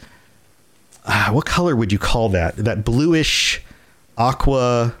this, what color would you call that? That bluish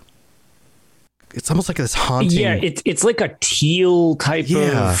aqua. It's almost like this haunting. Yeah, it's like a teal type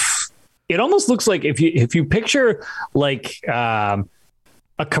of. It almost looks like if you picture like a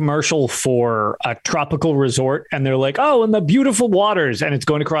commercial for a tropical resort, and they're like, oh, and the beautiful waters, and it's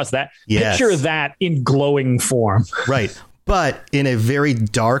going across that. Yes. Picture that in glowing form. Right. But in a very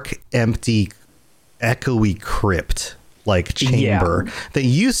dark, empty, echoey crypt like chamber that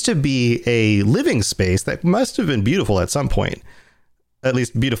used to be a living space that must have been beautiful at some point. At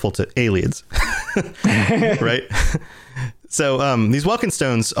least beautiful to Ayleids. Right. So these Welkin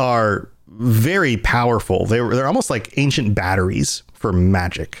stones are very powerful. They're almost like ancient batteries for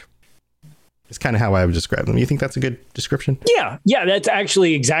magic. It's kind of how I would describe them. You think that's a good description? Yeah, that's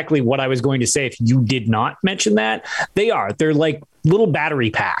actually exactly what I was going to say if you did not mention that. They're like little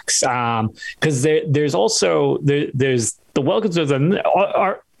battery packs. Because there's also there's the Welkin stones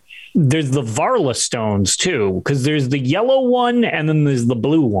there's the Varla stones too, because there's the yellow one and then there's the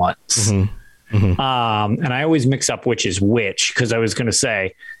blue ones. Mm-hmm. Mm-hmm. And I always mix up which is which, because I was going to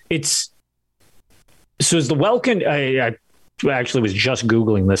say it's the Welkin. I actually was just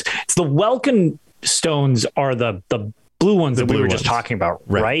Googling this. It's the Welkin stones are the blue ones that we were just talking about,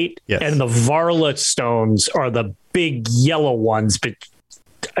 right? Yes. And the Varla stones are the big yellow ones, but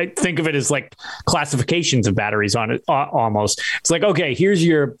I think of it as like classifications of batteries on it almost. It's like, okay, here's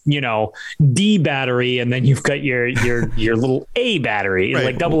your, D battery, and then you've got your little A battery,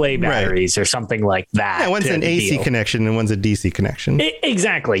 like double A batteries or something like that. Yeah, one's an AC connection and one's a DC connection.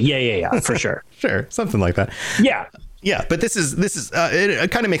 Exactly. Yeah, for sure. Sure, something like that. Yeah. Yeah, but this is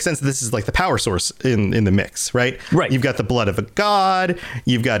it kind of makes sense that this is like the power source in the mix, right? Right. You've got the blood of a god,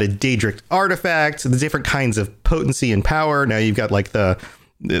 you've got a Daedric artifact, the different kinds of potency and power. Now you've got like the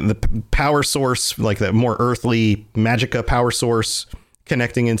power source, like the more earthly Magicka power source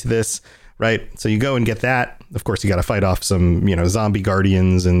connecting into this, right? So you go and get that. Of course, you got to fight off some, zombie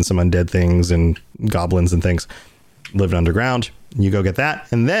guardians and some undead things and goblins and things living underground. You go get that.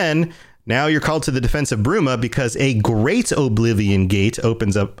 And then now you're called to the defense of Bruma because a great Oblivion gate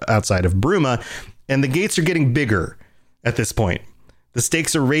opens up outside of Bruma, and the gates are getting bigger at this point. The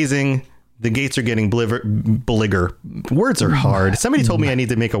stakes are raising. The gates are getting bligger. Words are hard. Somebody told me I need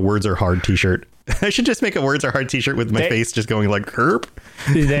to make a words are hard t-shirt. I should just make a words are hard t-shirt with my face just going like herp.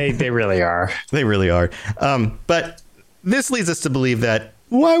 They really are. They really are. But this leads us to believe that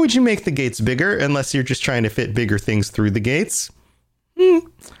why would you make the gates bigger unless you're just trying to fit bigger things through the gates?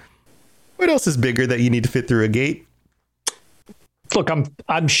 What else is bigger that you need to fit through a gate? Look,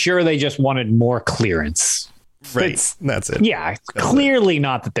 I'm sure they just wanted more clearance. Right. That's it. Yeah. Clearly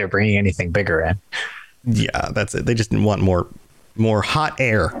not that they're bringing anything bigger in. Yeah, that's it. They just want more hot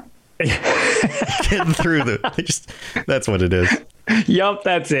air getting through that's what it is. Yup,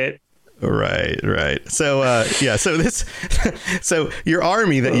 that's it. Right. So, so your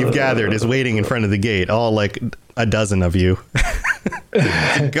army that you've gathered is waiting in front of the gate, all like a dozen of you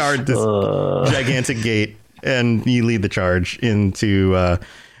to guard this gigantic gate, and you lead the charge into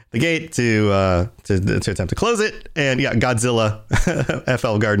the gate to attempt to close it. And Godzilla,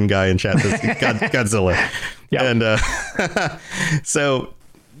 FL Garden guy in chat says Godzilla. Yep. And so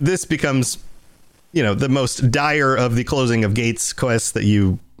this becomes, the most dire of the closing of gates quests that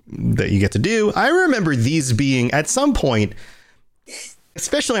you get to do. I remember these being at some point,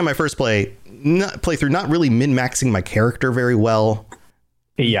 especially on my first playthrough, not really min-maxing my character very well.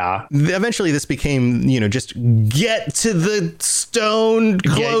 Yeah. Eventually this became, just get to the stone,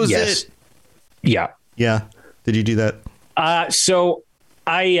 close it. Yeah. Yeah. Did you do that? So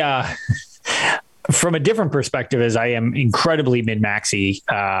I, from a different perspective, as I am incredibly min-maxy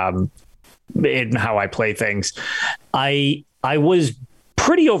in how I play things, I was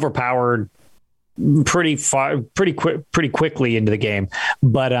pretty overpowered pretty quickly into the game.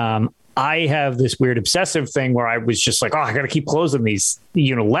 But I have this weird obsessive thing where I was just like, I got to keep closing these,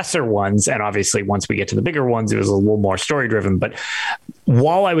 lesser ones. And obviously once we get to the bigger ones, it was a little more story driven. But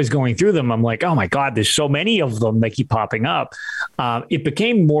while I was going through them, I'm like, oh my God, there's so many of them that keep popping up. It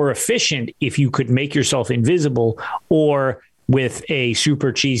became more efficient if you could make yourself invisible, or with a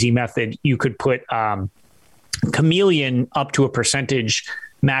super cheesy method, you could put chameleon up to a percentage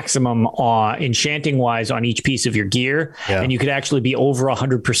maximum enchanting wise on each piece of your gear. Yeah. And you could actually be over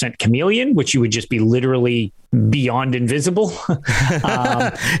 100% chameleon, which you would just be literally beyond invisible.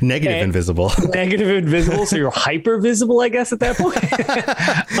 Negative invisible. Negative invisible. So you're hyper visible, I guess, at that point.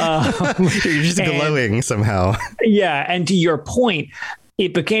 You're just glowing somehow. Yeah. And to your point,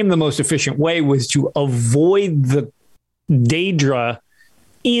 it became the most efficient way was to avoid the Daedra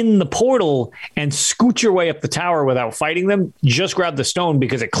in the portal and scoot your way up the tower without fighting them. Just grab the stone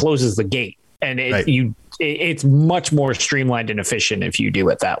because it closes the gate, and it's much more streamlined and efficient if you do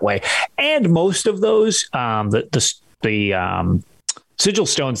it that way. And most of those, the sigil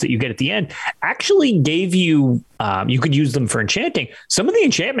stones that you get at the end actually gave you, you could use them for enchanting. Some of the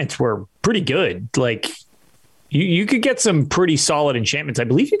enchantments were pretty good. Like you could get some pretty solid enchantments. I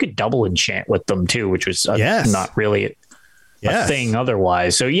believe you could double enchant with them too, which was not really a thing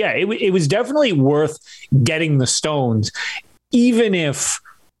otherwise. So yeah, it was definitely worth getting the stones, even if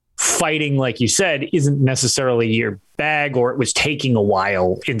fighting, like you said, isn't necessarily your bag, or it was taking a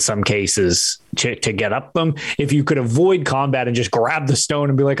while in some cases to get up them. If you could avoid combat and just grab the stone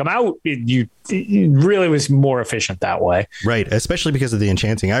and be like, I'm out, it really was more efficient that way. Right. Especially because of the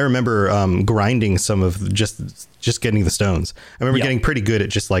enchanting. I remember grinding some of just getting the stones. I remember getting pretty good at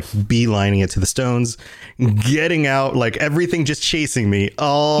just like beelining it to the stones, getting out, like everything just chasing me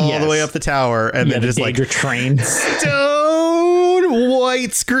all the way up the tower, and then just like train stone,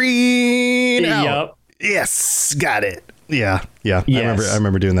 white screen out. Yes, got it. Yeah. Yes. I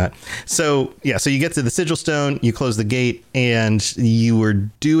remember doing that. So you get to the sigil stone, you close the gate, and you were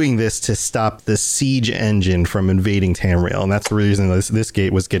doing this to stop the siege engine from invading Tamriel, and that's the reason this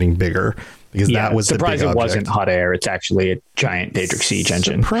gate was getting bigger, because that was the big object. Surprise! It wasn't hot air. It's actually a giant Daedric siege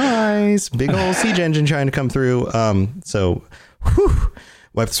engine. Surprise! Big old siege engine trying to come through.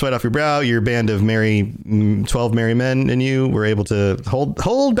 Wipe the sweat off your brow. Your band of 12 merry men and you were able to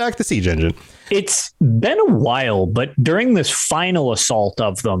hold back the siege engine. It's been a while, but during this final assault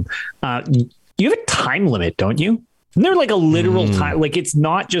of them, you have a time limit, don't you? And they're like a literal time. Like, it's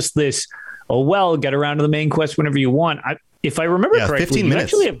not just this, get around to the main quest whenever you want. If I remember correctly, 15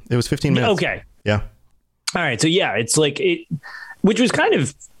 minutes. It was 15 minutes. Okay. Yeah. All right. So it's like which was kind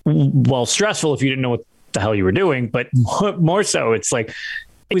of, stressful if you didn't know what the hell you were doing, but more so it's like,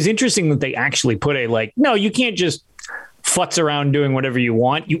 it was interesting that they actually put no, you can't just futz around doing whatever you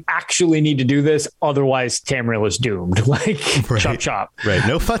want. You actually need to do this. Otherwise Tamriel is doomed. Chop, chop. Right.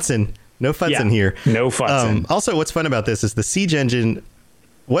 No futzing here. No futzing. Also, what's fun about this is the siege engine.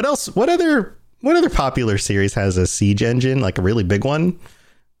 What else? What other popular series has a siege engine, like a really big one?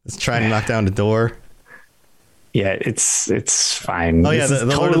 It's trying to knock down the door. Yeah, it's fine. Oh, yeah, the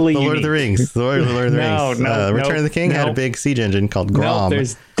Lord of the Rings. The Lord of the Rings. Return of the King had a big siege engine called Grom. No,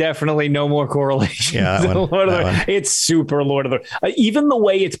 there's definitely no more correlation. Yeah, it's super Lord of the even the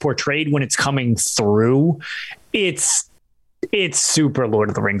way it's portrayed when it's coming through, it's super Lord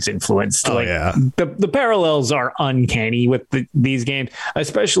of the Rings influenced. The parallels are uncanny with these games,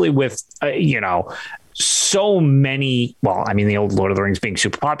 especially with so many. Well, I mean, the old Lord of the Rings being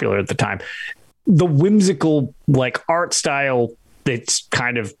super popular at the time. The whimsical art style that's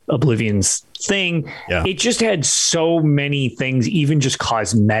kind of Oblivion's thing. Yeah. It just had so many things, even just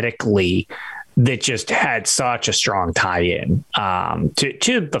cosmetically, that just had such a strong tie-in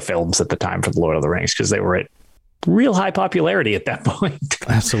to the films at the time for the Lord of the Rings, because they were at real high popularity at that point.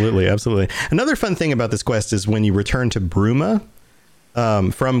 Absolutely. Another fun thing about this quest is when you return to Bruma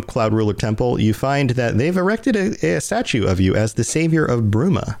from Cloud Ruler Temple, you find that they've erected a statue of you as the savior of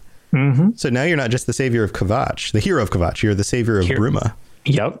Bruma. Mm-hmm. So now you're not just the savior of Kvatch, the hero of Kvatch. You're the savior of Bruma.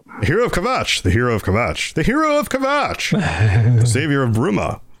 Yep. The hero of Kvatch. The hero of Kvatch. The hero of Kvatch. The savior of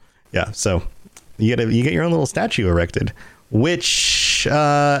Bruma. Yeah. So you get your own little statue erected, which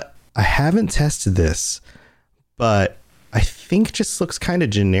I haven't tested this, but I think just looks kind of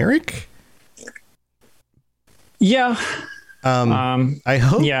generic. Yeah. I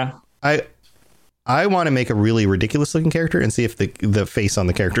hope. Yeah. I want to make a really ridiculous looking character and see if the face on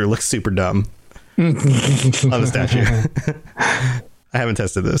the character looks super dumb on the statue. I haven't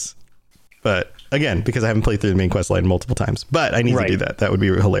tested this, but again, because I haven't played through the main quest line multiple times, but I need to do that. That would be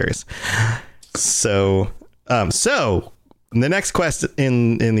hilarious. So the next quest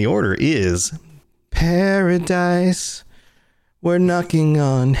in the order is Paradise. We're knocking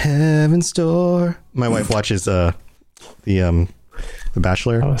on heaven's door. My wife watches The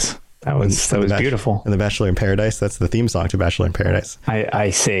Bachelor. That was beautiful. And The Bachelor in Paradise, that's the theme song to Bachelor in Paradise.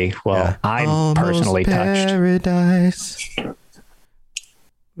 I see. Well, yeah. I'm almost personally touched. Paradise.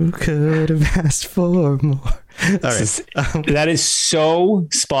 Who could have asked for more? right. That is so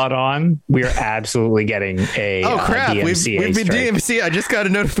spot on. We are absolutely getting a crap. DMCA we've been strike. DMCA. I just got a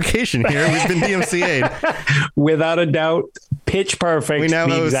notification here. We've been DMCA'd. Without a doubt, pitch perfect. We now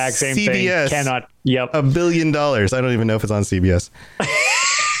the owe exact same CBS thing. Cannot. Yep. $1 billion. I don't even know if it's on CBS.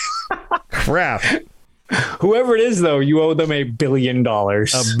 Crap. Whoever it is, though, you owe them $1 billion.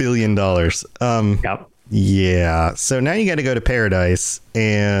 $1 billion. Yep. Yeah. So now you got to go to Paradise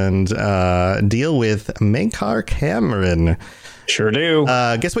and deal with Mankar Cameron. Sure do.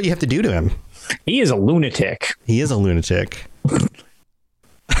 Guess what you have to do to him? He is a lunatic. He is a lunatic.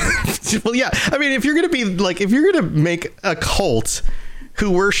 Well, yeah. I mean, if you're going to make a cult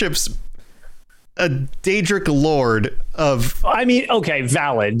who worships a Daedric lord of, I mean, okay,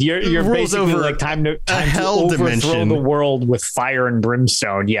 valid. You're rules basically over like time to hell overthrow dimension. the world with fire and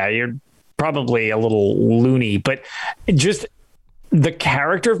brimstone. Yeah, you're probably a little loony, but just the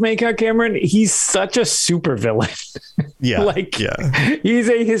character of Mankar Cameron, he's such a supervillain. Yeah. He's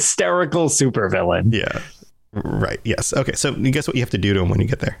a hysterical supervillain. Yeah. Right. Yes. Okay. So guess what you have to do to him when you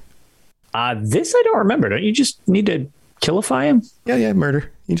get there? This I don't remember. Don't you just need to killify him? Yeah.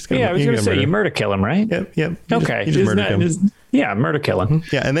 Murder. You just gotta, I was going to say you murder kill him, right? Yep. Okay. You just murder him. Murder kill him.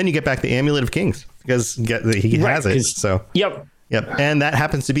 Yeah, and then you get back the Amulet of Kings because he has it. So Yep. And that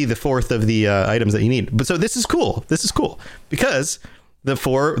happens to be the fourth of the items that you need. But so this is cool. Because the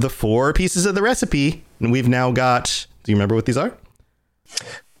four pieces of the recipe, and we've now got. Do you remember what these are?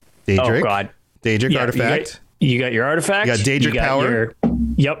 Daedric. Oh God. Daedric artifact. You got your artifact. You got Daedric power.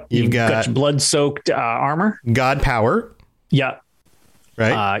 You've got your blood-soaked armor. God power. Yeah.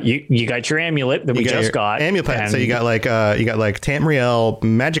 Right. You got your amulet that we just got. Amulet. So you got like Tamriel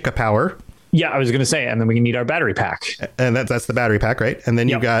Magicka power. Yeah, I was going to say, and then we need our battery pack. And that's the battery pack, right? And then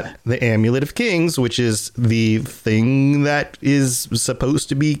you've got the Amulet of Kings, which is the thing that is supposed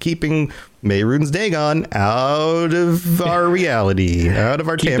to be keeping Mehrunes Dagon out of our reality, out of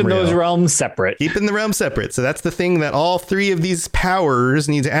our Keeping Tamriel. those realms separate. Keeping the realm separate. So that's the thing that all three of these powers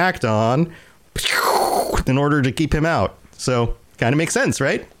need to act on in order to keep him out. So kind of makes sense,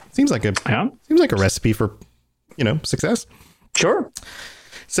 right? Seems like a recipe for, success. Sure.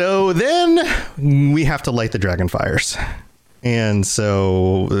 So then we have to light the dragon fires. And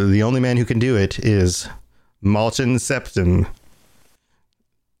so the only man who can do it is Malchin Septim.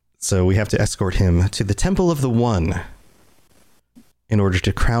 So we have to escort him to the Temple of the One in order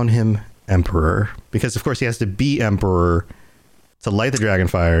to crown him emperor. Because, of course, he has to be emperor to light the dragon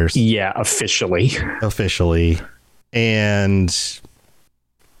fires. Yeah, officially. And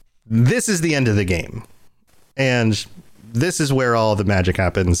this is the end of the game. And this is where all the magic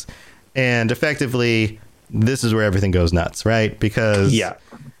happens. And effectively, this is where everything goes nuts, right? Because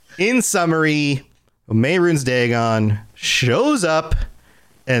in summary, Mehrunes Dagon shows up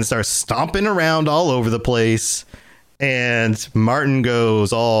and starts stomping around all over the place. And Martin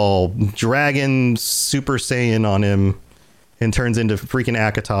goes all dragon Super Saiyan on him and turns into freaking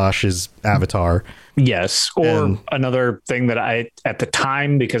Akatosh's avatar. Yes. Or another thing that at the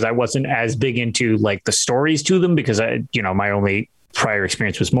time, because I wasn't as big into like the stories to them, because my only prior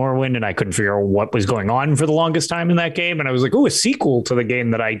experience was Morrowind and I couldn't figure out what was going on for the longest time in that game. And I was like, oh, a sequel to the game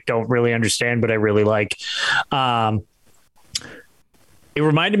that I don't really understand, but I really like. It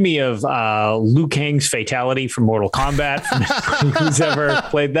reminded me of Liu Kang's fatality from Mortal Kombat. Who's ever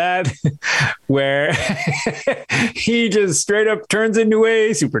played that? Where he just straight up turns into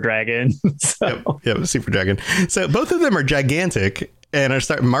a super dragon. Yep, super dragon. So both of them are gigantic and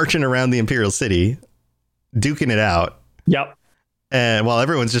start marching around the Imperial City, duking it out. Yep. And while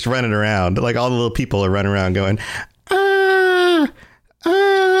everyone's just running around, like all the little people are running around going, and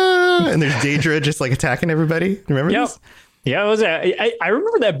there's Daedra just like attacking everybody. Remember this? Yeah, it was. I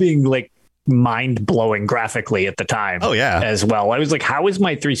remember that being like mind blowing graphically at the time. Oh yeah, as well. I was like, how is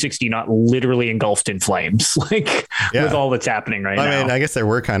my 360 not literally engulfed in flames? With all that's happening right now. I mean, I guess there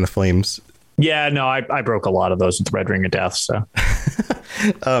were kind of flames. Yeah, no, I broke a lot of those with the Red Ring of Death. So,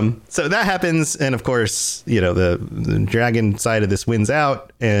 so that happens, and of course, the dragon side of this wins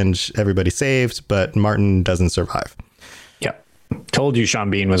out, and everybody's saved, but Martin doesn't survive. Told you Sean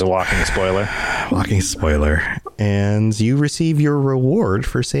Bean was a walking spoiler. And you receive your reward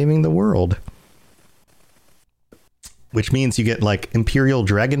for saving the world. Which means you get like Imperial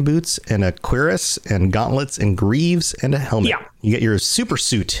dragon boots and a cuirass and gauntlets and greaves and a helmet. Yeah. You get your super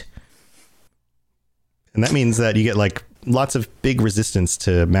suit. And that means that you get like lots of big resistance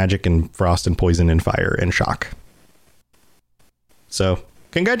to magic and frost and poison and fire and shock. So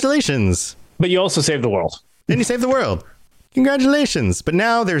congratulations. But you also saved the world. Then you saved the world. Congratulations. But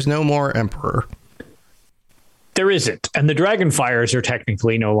now there's no more emperor. There isn't. And the dragon fires are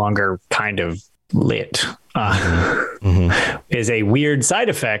technically no longer kind of lit. Is a weird side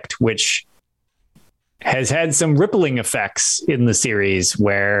effect, which has had some rippling effects in the series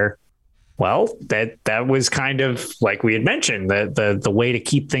where, well, that was kind of like we had mentioned, the way to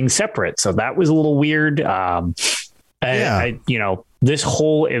keep things separate. So that was a little weird. This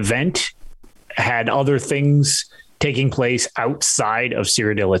whole event had other things taking place outside of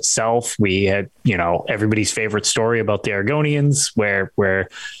Cyrodiil itself. We had, everybody's favorite story about the Argonians, where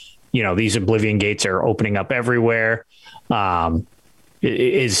these Oblivion gates are opening up everywhere.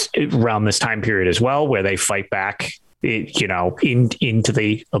 Is around this time period as well, where they fight back, into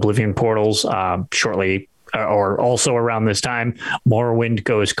the Oblivion portals shortly, or also around this time, Morrowind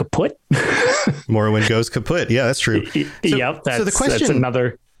goes kaput. Morrowind goes kaput. Yeah, that's true. That's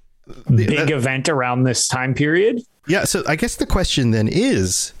another big event around this time period. Yeah, so I guess the question then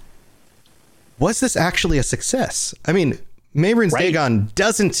is, was this actually a success? I mean, Mehrunes Dagon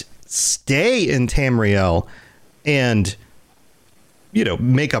doesn't stay in Tamriel and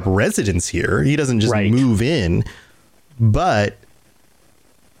make up residence here. He doesn't just move in, but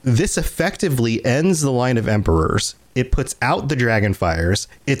this effectively ends the line of emperors. It puts out the Dragonfires.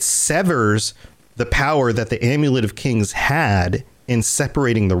 It severs the power that the Amulet of Kings had in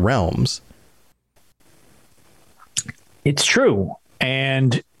separating the realms. It's true.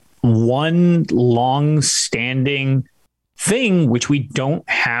 And one long-standing thing, which we don't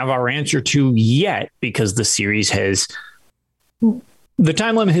have our answer to yet, because the series the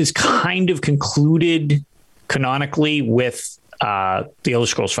time limit has kind of concluded canonically with the Elder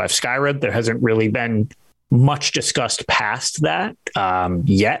Scrolls V Skyrim. There hasn't really been much discussed past that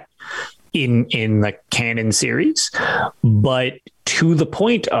yet in the canon series. But to the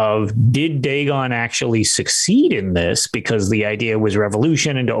point of, did Dagon actually succeed in this? Because the idea was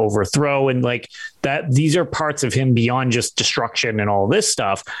revolution and to overthrow, and like that, these are parts of him beyond just destruction and all this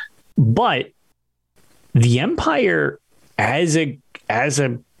stuff. But the Empire as a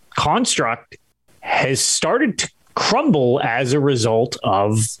construct has started to crumble as a result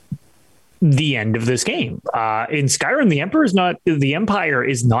of the end of this game. In Skyrim, the Empire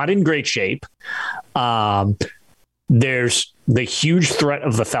is not in great shape. There's the huge threat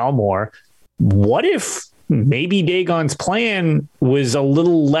of the Thalmor. What if maybe Dagon's plan was a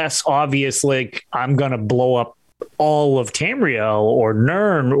little less obvious, like, I'm going to blow up all of Tamriel or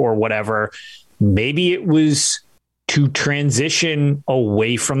Nirn or whatever? Maybe it was to transition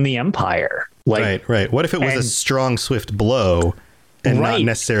away from the Empire. Right. What if it was a strong, swift blow and not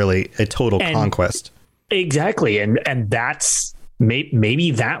necessarily a total conquest? Exactly. And that's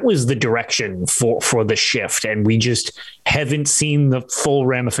maybe that was the direction for the shift, and we just haven't seen the full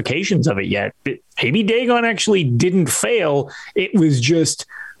ramifications of it yet. Maybe Dagon actually didn't fail. It was just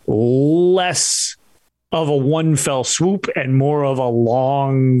less of a one fell swoop and more of a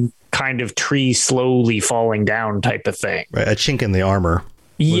long kind of tree slowly falling down type of thing. Right, a chink in the armor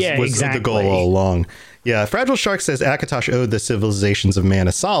was exactly the goal all along. Yeah, Fragile Shark says Akatosh owed the civilizations of man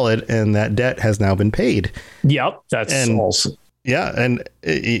a solid, and that debt has now been paid. Yep, that's also. Yeah, and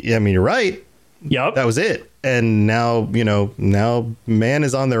I mean, you're right. Yep. That was it. And now, now man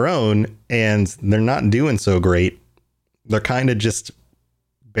is on their own, and they're not doing so great. They're kind of just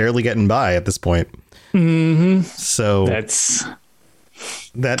barely getting by at this point. Mm-hmm. So that's...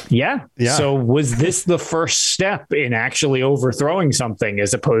 Yeah. So was this the first step in actually overthrowing something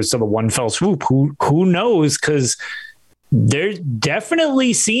as opposed to the one fell swoop? Who knows? Because there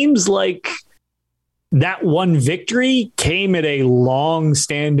definitely seems like that one victory came at a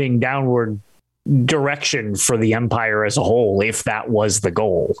long-standing downward direction for the Empire as a whole, if that was the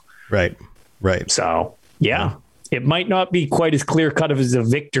goal. Right. So, yeah. It might not be quite as clear cut as a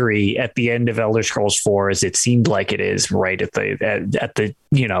victory at the end of Elder Scrolls 4 as it seemed like it is right at the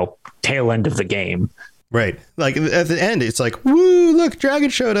tail end of the game. Right. Like at the end, it's like, woo, look, Dragon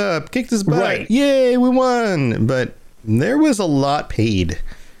showed up, kicked his butt. Right. Yay, we won. But there was a lot paid.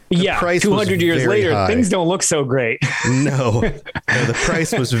 The price 200 years later, high. Things don't look so great. No, the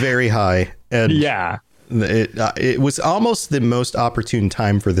price was very high. And it was almost the most opportune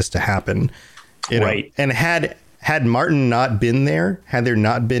time for this to happen. Right. And had Martin not been there, had there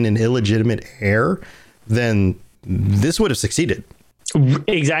not been an illegitimate heir, then this would have succeeded.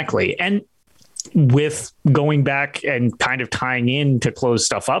 Exactly. And with going back and kind of tying in to close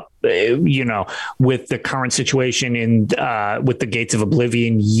stuff up, with the current situation with the Gates of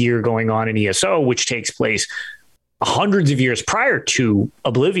Oblivion year going on in ESO, which takes place hundreds of years prior to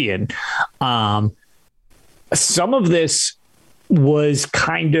Oblivion, some of this was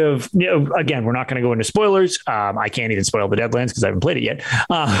kind of, again, we're not going to go into spoilers. I can't even spoil the Deadlands because I haven't played it yet.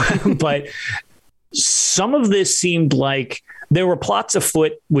 But some of this seemed like there were plots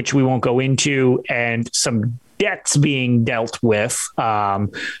afoot, which we won't go into, and some debts being dealt with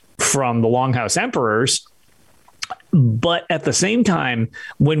from the Longhouse Emperors. But at the same time,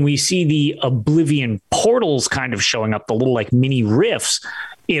 when we see the Oblivion portals kind of showing up, the little like mini rifts,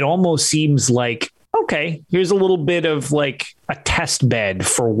 it almost seems like, okay, here's a little bit of like a test bed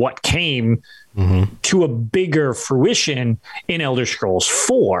for what came to a bigger fruition in Elder Scrolls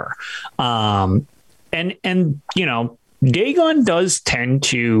 4. And you know, Dagon does tend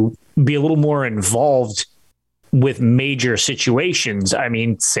to be a little more involved with major situations. I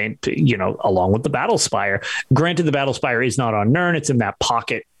mean, along with the Battle Spire. Granted, the Battle Spire is not on Nirn. It's in that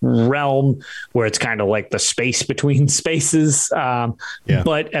pocket realm where it's kind of like the space between spaces.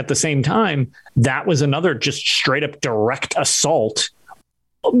 But at the same time, that was another just straight up direct assault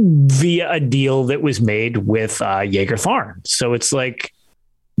via a deal that was made with Jaeger Tharn. So it's like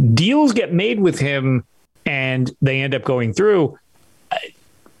deals get made with him and they end up going through.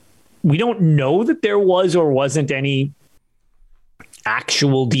 We don't know that there was or wasn't any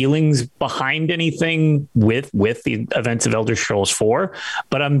actual dealings behind anything with the events of Elder Scrolls 4,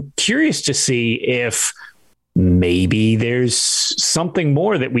 but I'm curious to see if maybe there's something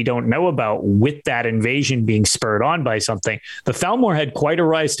more that we don't know about with that invasion being spurred on by something. The Thalmor had quite a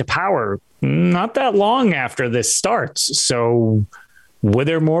rise to power not that long after this starts. So were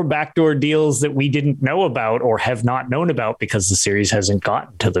there more backdoor deals that we didn't know about or have not known about because the series hasn't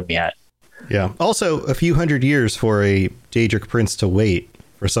gotten to them yet? Yeah. Also, a few hundred years for a Daedric prince to wait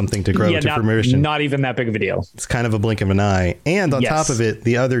for something to grow to fruition. Not even that big of a deal. It's kind of a blink of an eye. And on top of it,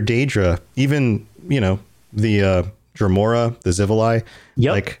 the other Daedra, even, the Dremora, the Zivali,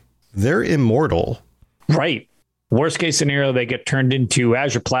 like they're immortal. Right. Worst case scenario, they get turned into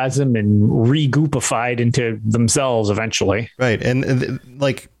Azure Plasm and re-goopified into themselves eventually. Right. And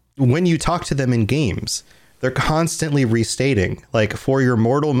like when you talk to them in games, they're constantly restating, like, for your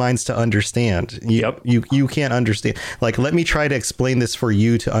mortal minds to understand. You can't understand. Like, let me try to explain this for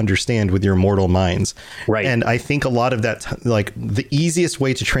you to understand with your mortal minds. Right. And I think a lot of that, like, the easiest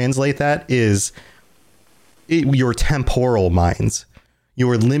way to translate that is your temporal minds,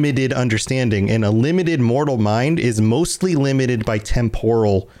 your limited understanding. And a limited mortal mind is mostly limited by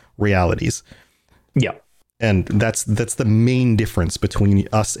temporal realities. Yeah. And that's the main difference between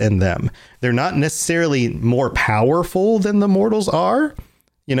us and them. They're not necessarily more powerful than the mortals are.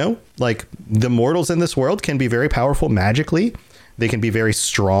 Like the mortals in this world can be very powerful magically. They can be very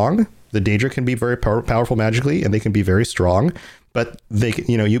strong. The Daedra can be very powerful magically, and they can be very strong. But they,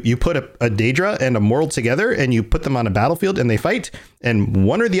 you put a Daedra and a mortal together and you put them on a battlefield and they fight, and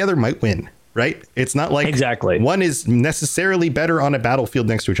one or the other might win. Right. It's not like one is necessarily better on a battlefield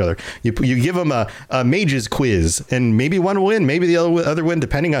next to each other. You give them a mage's quiz and maybe one will win, maybe the other win,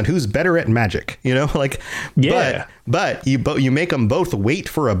 depending on who's better at magic, but you make them both wait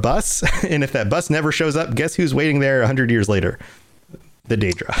for a bus. And if that bus never shows up, guess who's waiting there 100 years later? The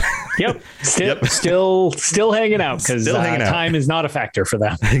Daedra. Yep. Still hanging out because time is not a factor for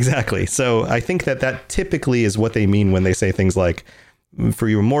them. Exactly. So I think that typically is what they mean when they say things like, for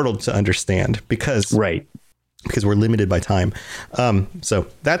your mortal to understand, because we're limited by time. So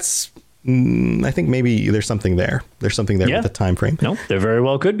that's, I think maybe there's something there. There's something there with the time frame. No, there very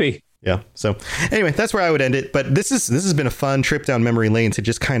well could be. Yeah. So anyway, that's where I would end it. But this has been a fun trip down memory lane to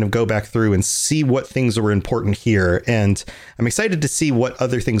just kind of go back through and see what things were important here. And I'm excited to see what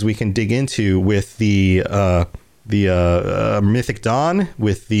other things we can dig into with the Mythic Dawn,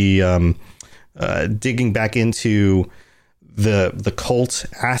 with the digging back into the cult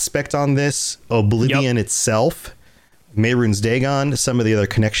aspect on this, Oblivion itself, Mehrunes Dagon, some of the other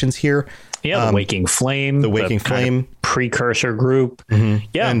connections here. Yeah, the Waking Flame, precursor group. Mm-hmm.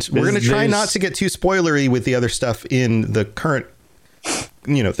 Yeah, and we're going to try not to get too spoilery with the other stuff in the current,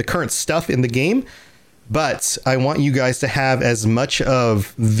 the current stuff in the game. But I want you guys to have as much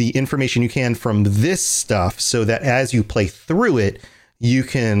of the information you can from this stuff so that as you play through it, you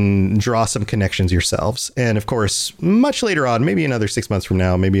can draw some connections yourselves. And of course, much later on, maybe another 6 months from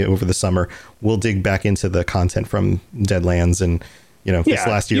now, maybe over the summer, we'll dig back into the content from Deadlands and, this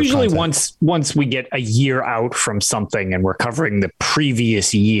last year. Usually once we get a year out from something and we're covering the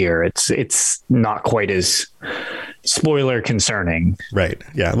previous year, it's not quite as spoiler concerning. Right.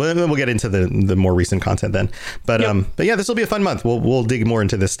 Yeah. We'll get into the more recent content then. But yeah, this will be a fun month. We'll dig more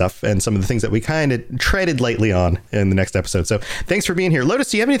into this stuff and some of the things that we kind of treaded lightly on in the next episode. So thanks for being here. Lotus,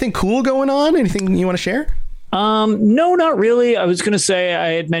 do you have anything cool going on? Anything you want to share? No, not really. I was going to say, I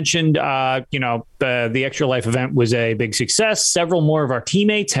had mentioned, the Extra Life event was a big success. Several more of our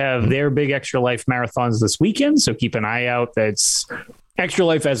teammates have their big Extra Life marathons this weekend. So keep an eye out. Extra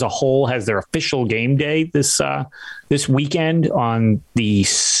Life as a whole has their official game day this weekend on the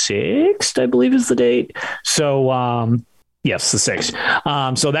 6th, I believe is the date. So, yes, the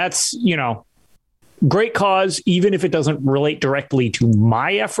 6th. So that's, great cause, even if it doesn't relate directly to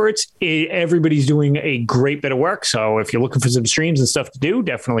my efforts. Everybody's doing a great bit of work. So if you're looking for some streams and stuff to do,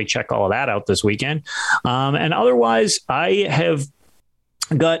 definitely check all of that out this weekend. And otherwise, I have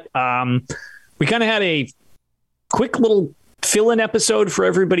got, we kind of had a quick little fill-in episode for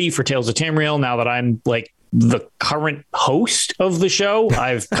everybody for Tales of Tamriel. Now that I'm like the current host of the show,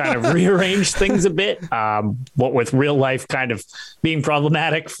 I've kind of rearranged things a bit, what with real life kind of being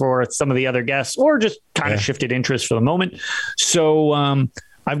problematic for some of the other guests, or just kind of shifted interest for the moment. So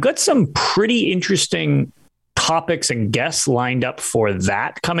I've got some pretty interesting topics and guests lined up for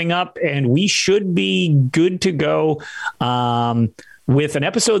that coming up, and we should be good to go with an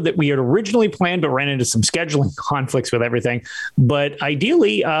episode that we had originally planned, but ran into some scheduling conflicts with everything. But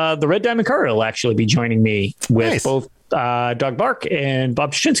ideally, the Red Diamond Courier will actually be joining me with both Doug Bark and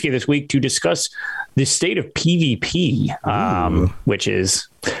Bob Shinsky this week to discuss the state of PvP, which is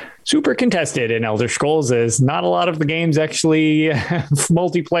super contested in Elder Scrolls, as not a lot of the games actually have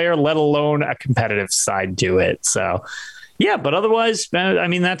multiplayer, let alone a competitive side to it. So yeah, but otherwise, I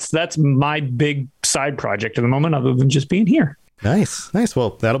mean, that's my big side project at the moment, other than just being here. Nice.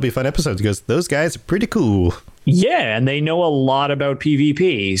 Well, that'll be a fun episode because those guys are pretty cool. Yeah, and they know a lot about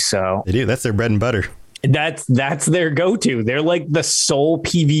PvP, so they do. That's their bread and butter. That's their go-to. They're like the sole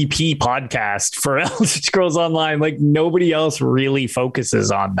PvP podcast for Elder Scrolls Online. Like nobody else really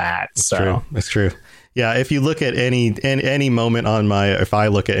focuses on that. That's true. Yeah, if you look at any moment on if I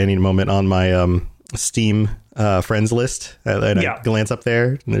look at any moment on my Steam friends list, and I glance up there,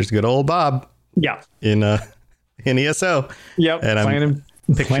 and there's good old Bob. Yeah. In ESO. Yep. And I'm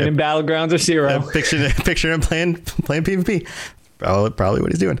playing Battlegrounds or Zero. Picture him playing PvP. Probably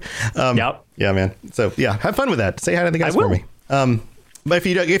what he's doing. Yep. Yeah, man. So yeah, have fun with that. Say hi to the guys for me. But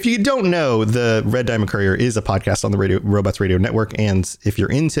if you don't know, the Red Diamond Courier is a podcast on the Robots Radio Network. And if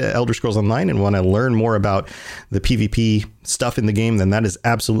you're into Elder Scrolls Online and want to learn more about the PvP stuff in the game, then that is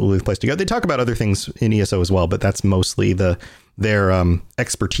absolutely the place to go. They talk about other things in ESO as well, but that's mostly their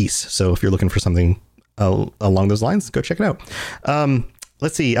expertise. So if you're looking for something along those lines, go check it out.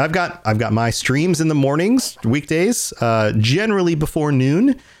 Let's see. I've got my streams in the mornings, weekdays, generally before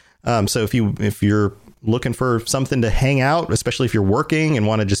noon. So if you're looking for something to hang out, especially if you're working and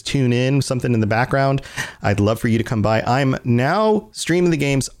want to just tune in something in the background, I'd love for you to come by. I'm now streaming the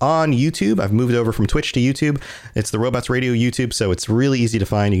games on YouTube. I've moved over from Twitch to YouTube. It's the Robots Radio YouTube, so it's really easy to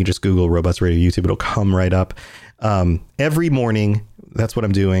find. You can just Google Robots Radio YouTube. It'll come right up. Every morning, that's what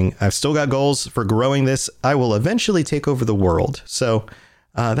I'm doing. I've still got goals for growing this. I will eventually take over the world. So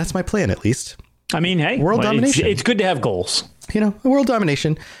that's my plan, at least. I mean, hey, world domination. It's good to have goals. World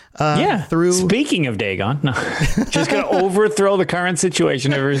domination. Speaking of Dagon, just going to overthrow the current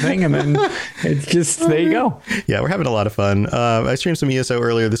situation, everything. And then it's just, there you go. Yeah, we're having a lot of fun. I streamed some ESO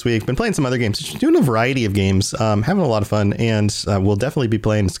earlier this week, been playing some other games, just doing a variety of games, having a lot of fun. And we'll definitely be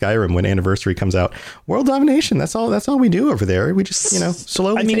playing Skyrim when Anniversary comes out. World domination. That's all we do over there. We just,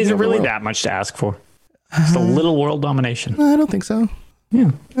 slowly. I mean, is it really that much to ask for? Just a little world domination. I don't think so.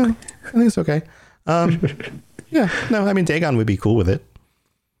 Yeah. I think it's okay. Yeah, no, I mean, Dagon would be cool with it.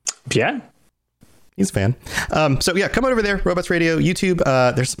 Yeah. He's a fan. So yeah, come on over there, Robots Radio, YouTube.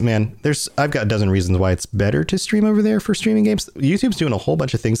 I've got a dozen reasons why it's better to stream over there for streaming games. YouTube's doing a whole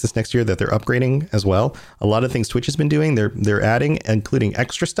bunch of things this next year that they're upgrading as well. A lot of things Twitch has been doing, they're adding, including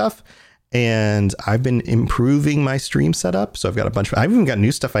extra stuff. And I've been improving my stream setup. So I've got I've even got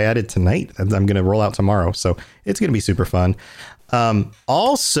new stuff I added tonight that I'm going to roll out tomorrow. So it's going to be super fun.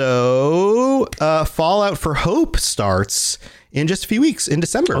 Also, Fallout for Hope starts in just a few weeks in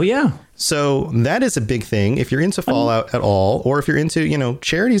December. Oh, yeah. So that is a big thing. If you're into Fallout at all, or if you're into,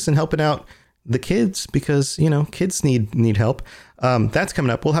 charities and helping out the kids, because, kids need help. That's coming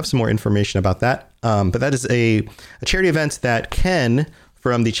up. We'll have some more information about that. But that is a charity event that Ken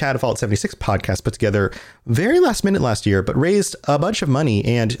from the Chat of Fallout 76 podcast put together very last minute last year, but raised a bunch of money.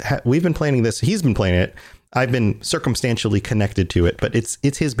 And we've been planning this. He's been playing it. I've been circumstantially connected to it, but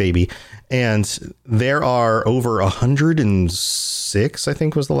it's his baby. And there are over 106, I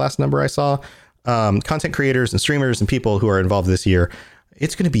think was the last number I saw, content creators and streamers and people who are involved this year.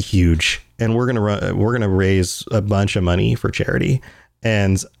 It's going to be huge. And we're going to raise a bunch of money for charity.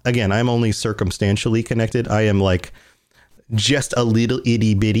 And again, I'm only circumstantially connected. I am like just a little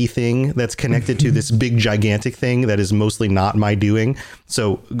itty bitty thing that's connected to this big gigantic thing that is mostly not my doing.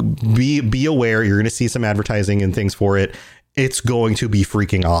 So be aware, you're going to see some advertising and things for it. it's going to be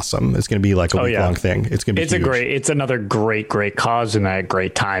freaking awesome. It's going to be like a week-long thing. It's going to be it's another great cause and a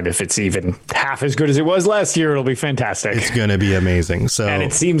great time. If it's even half as good as it was last year, it'll be fantastic. It's going to be amazing. So, and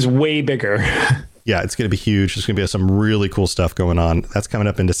it seems way bigger. Yeah, it's going to be huge. There's going to be some really cool stuff going on. That's coming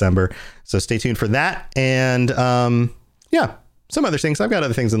up in December. So stay tuned for that. And some other things. I've got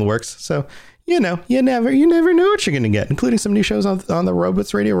other things in the works. So, you never know what you're going to get, including some new shows on the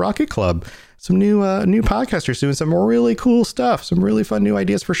Robots Radio Rocket Club. Some new podcasters doing some really cool stuff, some really fun new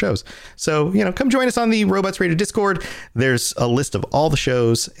ideas for shows. So, come join us on the Robots Radio Discord. There's a list of all the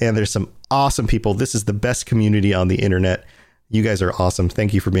shows, and there's some awesome people. This is the best community on the internet. You guys are awesome.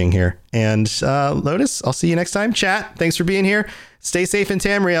 Thank you for being here. And Lotus, I'll see you next time. Chat, thanks for being here. Stay safe in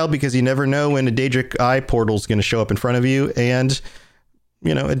Tamriel, because you never know when a Daedric Eye portal is going to show up in front of you, and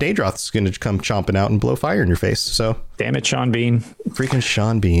a Daedroth's going to come chomping out and blow fire in your face. So damn it, Sean Bean. Freaking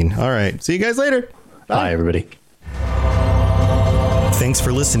Sean Bean. All right. See you guys later. Bye everybody. Thanks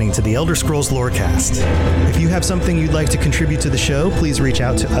for listening to the Elder Scrolls Lorecast. If you have something you'd like to contribute to the show, please reach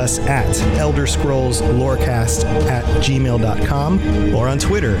out to us at elderscrollslorecast@gmail.com or on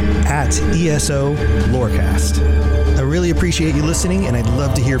Twitter @ESO Lorecast. I really appreciate you listening, and I'd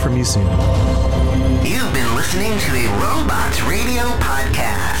love to hear from you soon. You've been listening to a Robots Radio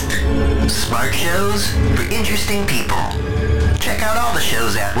podcast. Smart shows for interesting people. Check out all the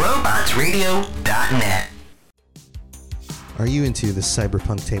shows at robotsradio.net. Are you into the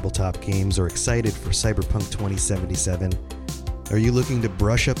cyberpunk tabletop games or excited for Cyberpunk 2077? Are you looking to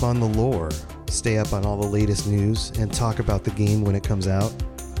brush up on the lore, stay up on all the latest news, and talk about the game when it comes out?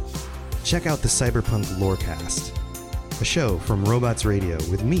 Check out the Cyberpunk Lorecast, a show from Robots Radio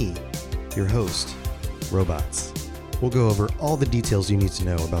with me, your host, Robots. We'll go over all the details you need to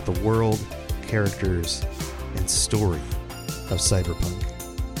know about the world, characters, and story of Cyberpunk.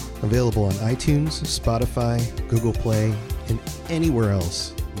 Available on iTunes, Spotify, Google Play, and anywhere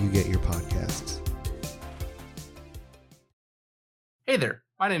else you get your podcasts. Hey there,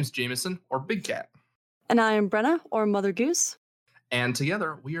 my name's Jameson, or Big Cat. And I am Brenna, or Mother Goose. And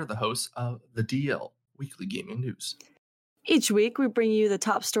together, we are the hosts of the DL, Weekly Gaming News. Each week, we bring you the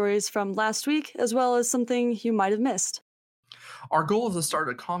top stories from last week, as well as something you might have missed. Our goal is to start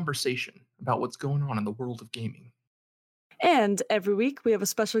a conversation about what's going on in the world of gaming. And every week, we have a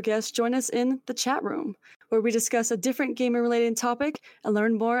special guest join us in the chat room, where we discuss a different gaming-related topic and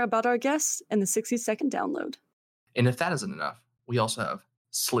learn more about our guests in the 60-second download. And if that isn't enough, we also have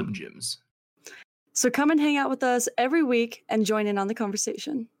Slim Jims. So come and hang out with us every week and join in on the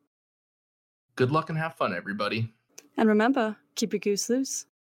conversation. Good luck and have fun, everybody. And remember, keep your goose loose.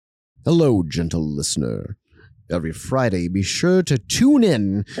 Hello, gentle listener. Every Friday, be sure to tune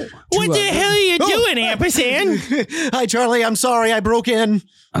in. What the hell are you doing, Ampersand? Hi, Charlie. I'm sorry I broke in.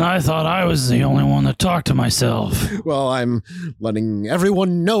 I thought I was the only one that talked to myself. Well, I'm letting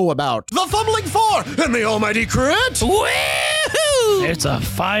everyone know about the Fumbling Four and the Almighty Crit. Woohoo! It's a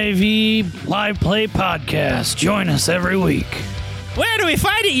 5e live play podcast. Join us every week. Where do we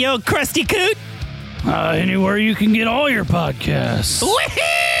find it, you old crusty coot? Anywhere you can get all your podcasts.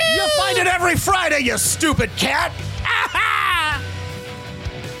 Woohoo! You find it every Friday, you stupid cat!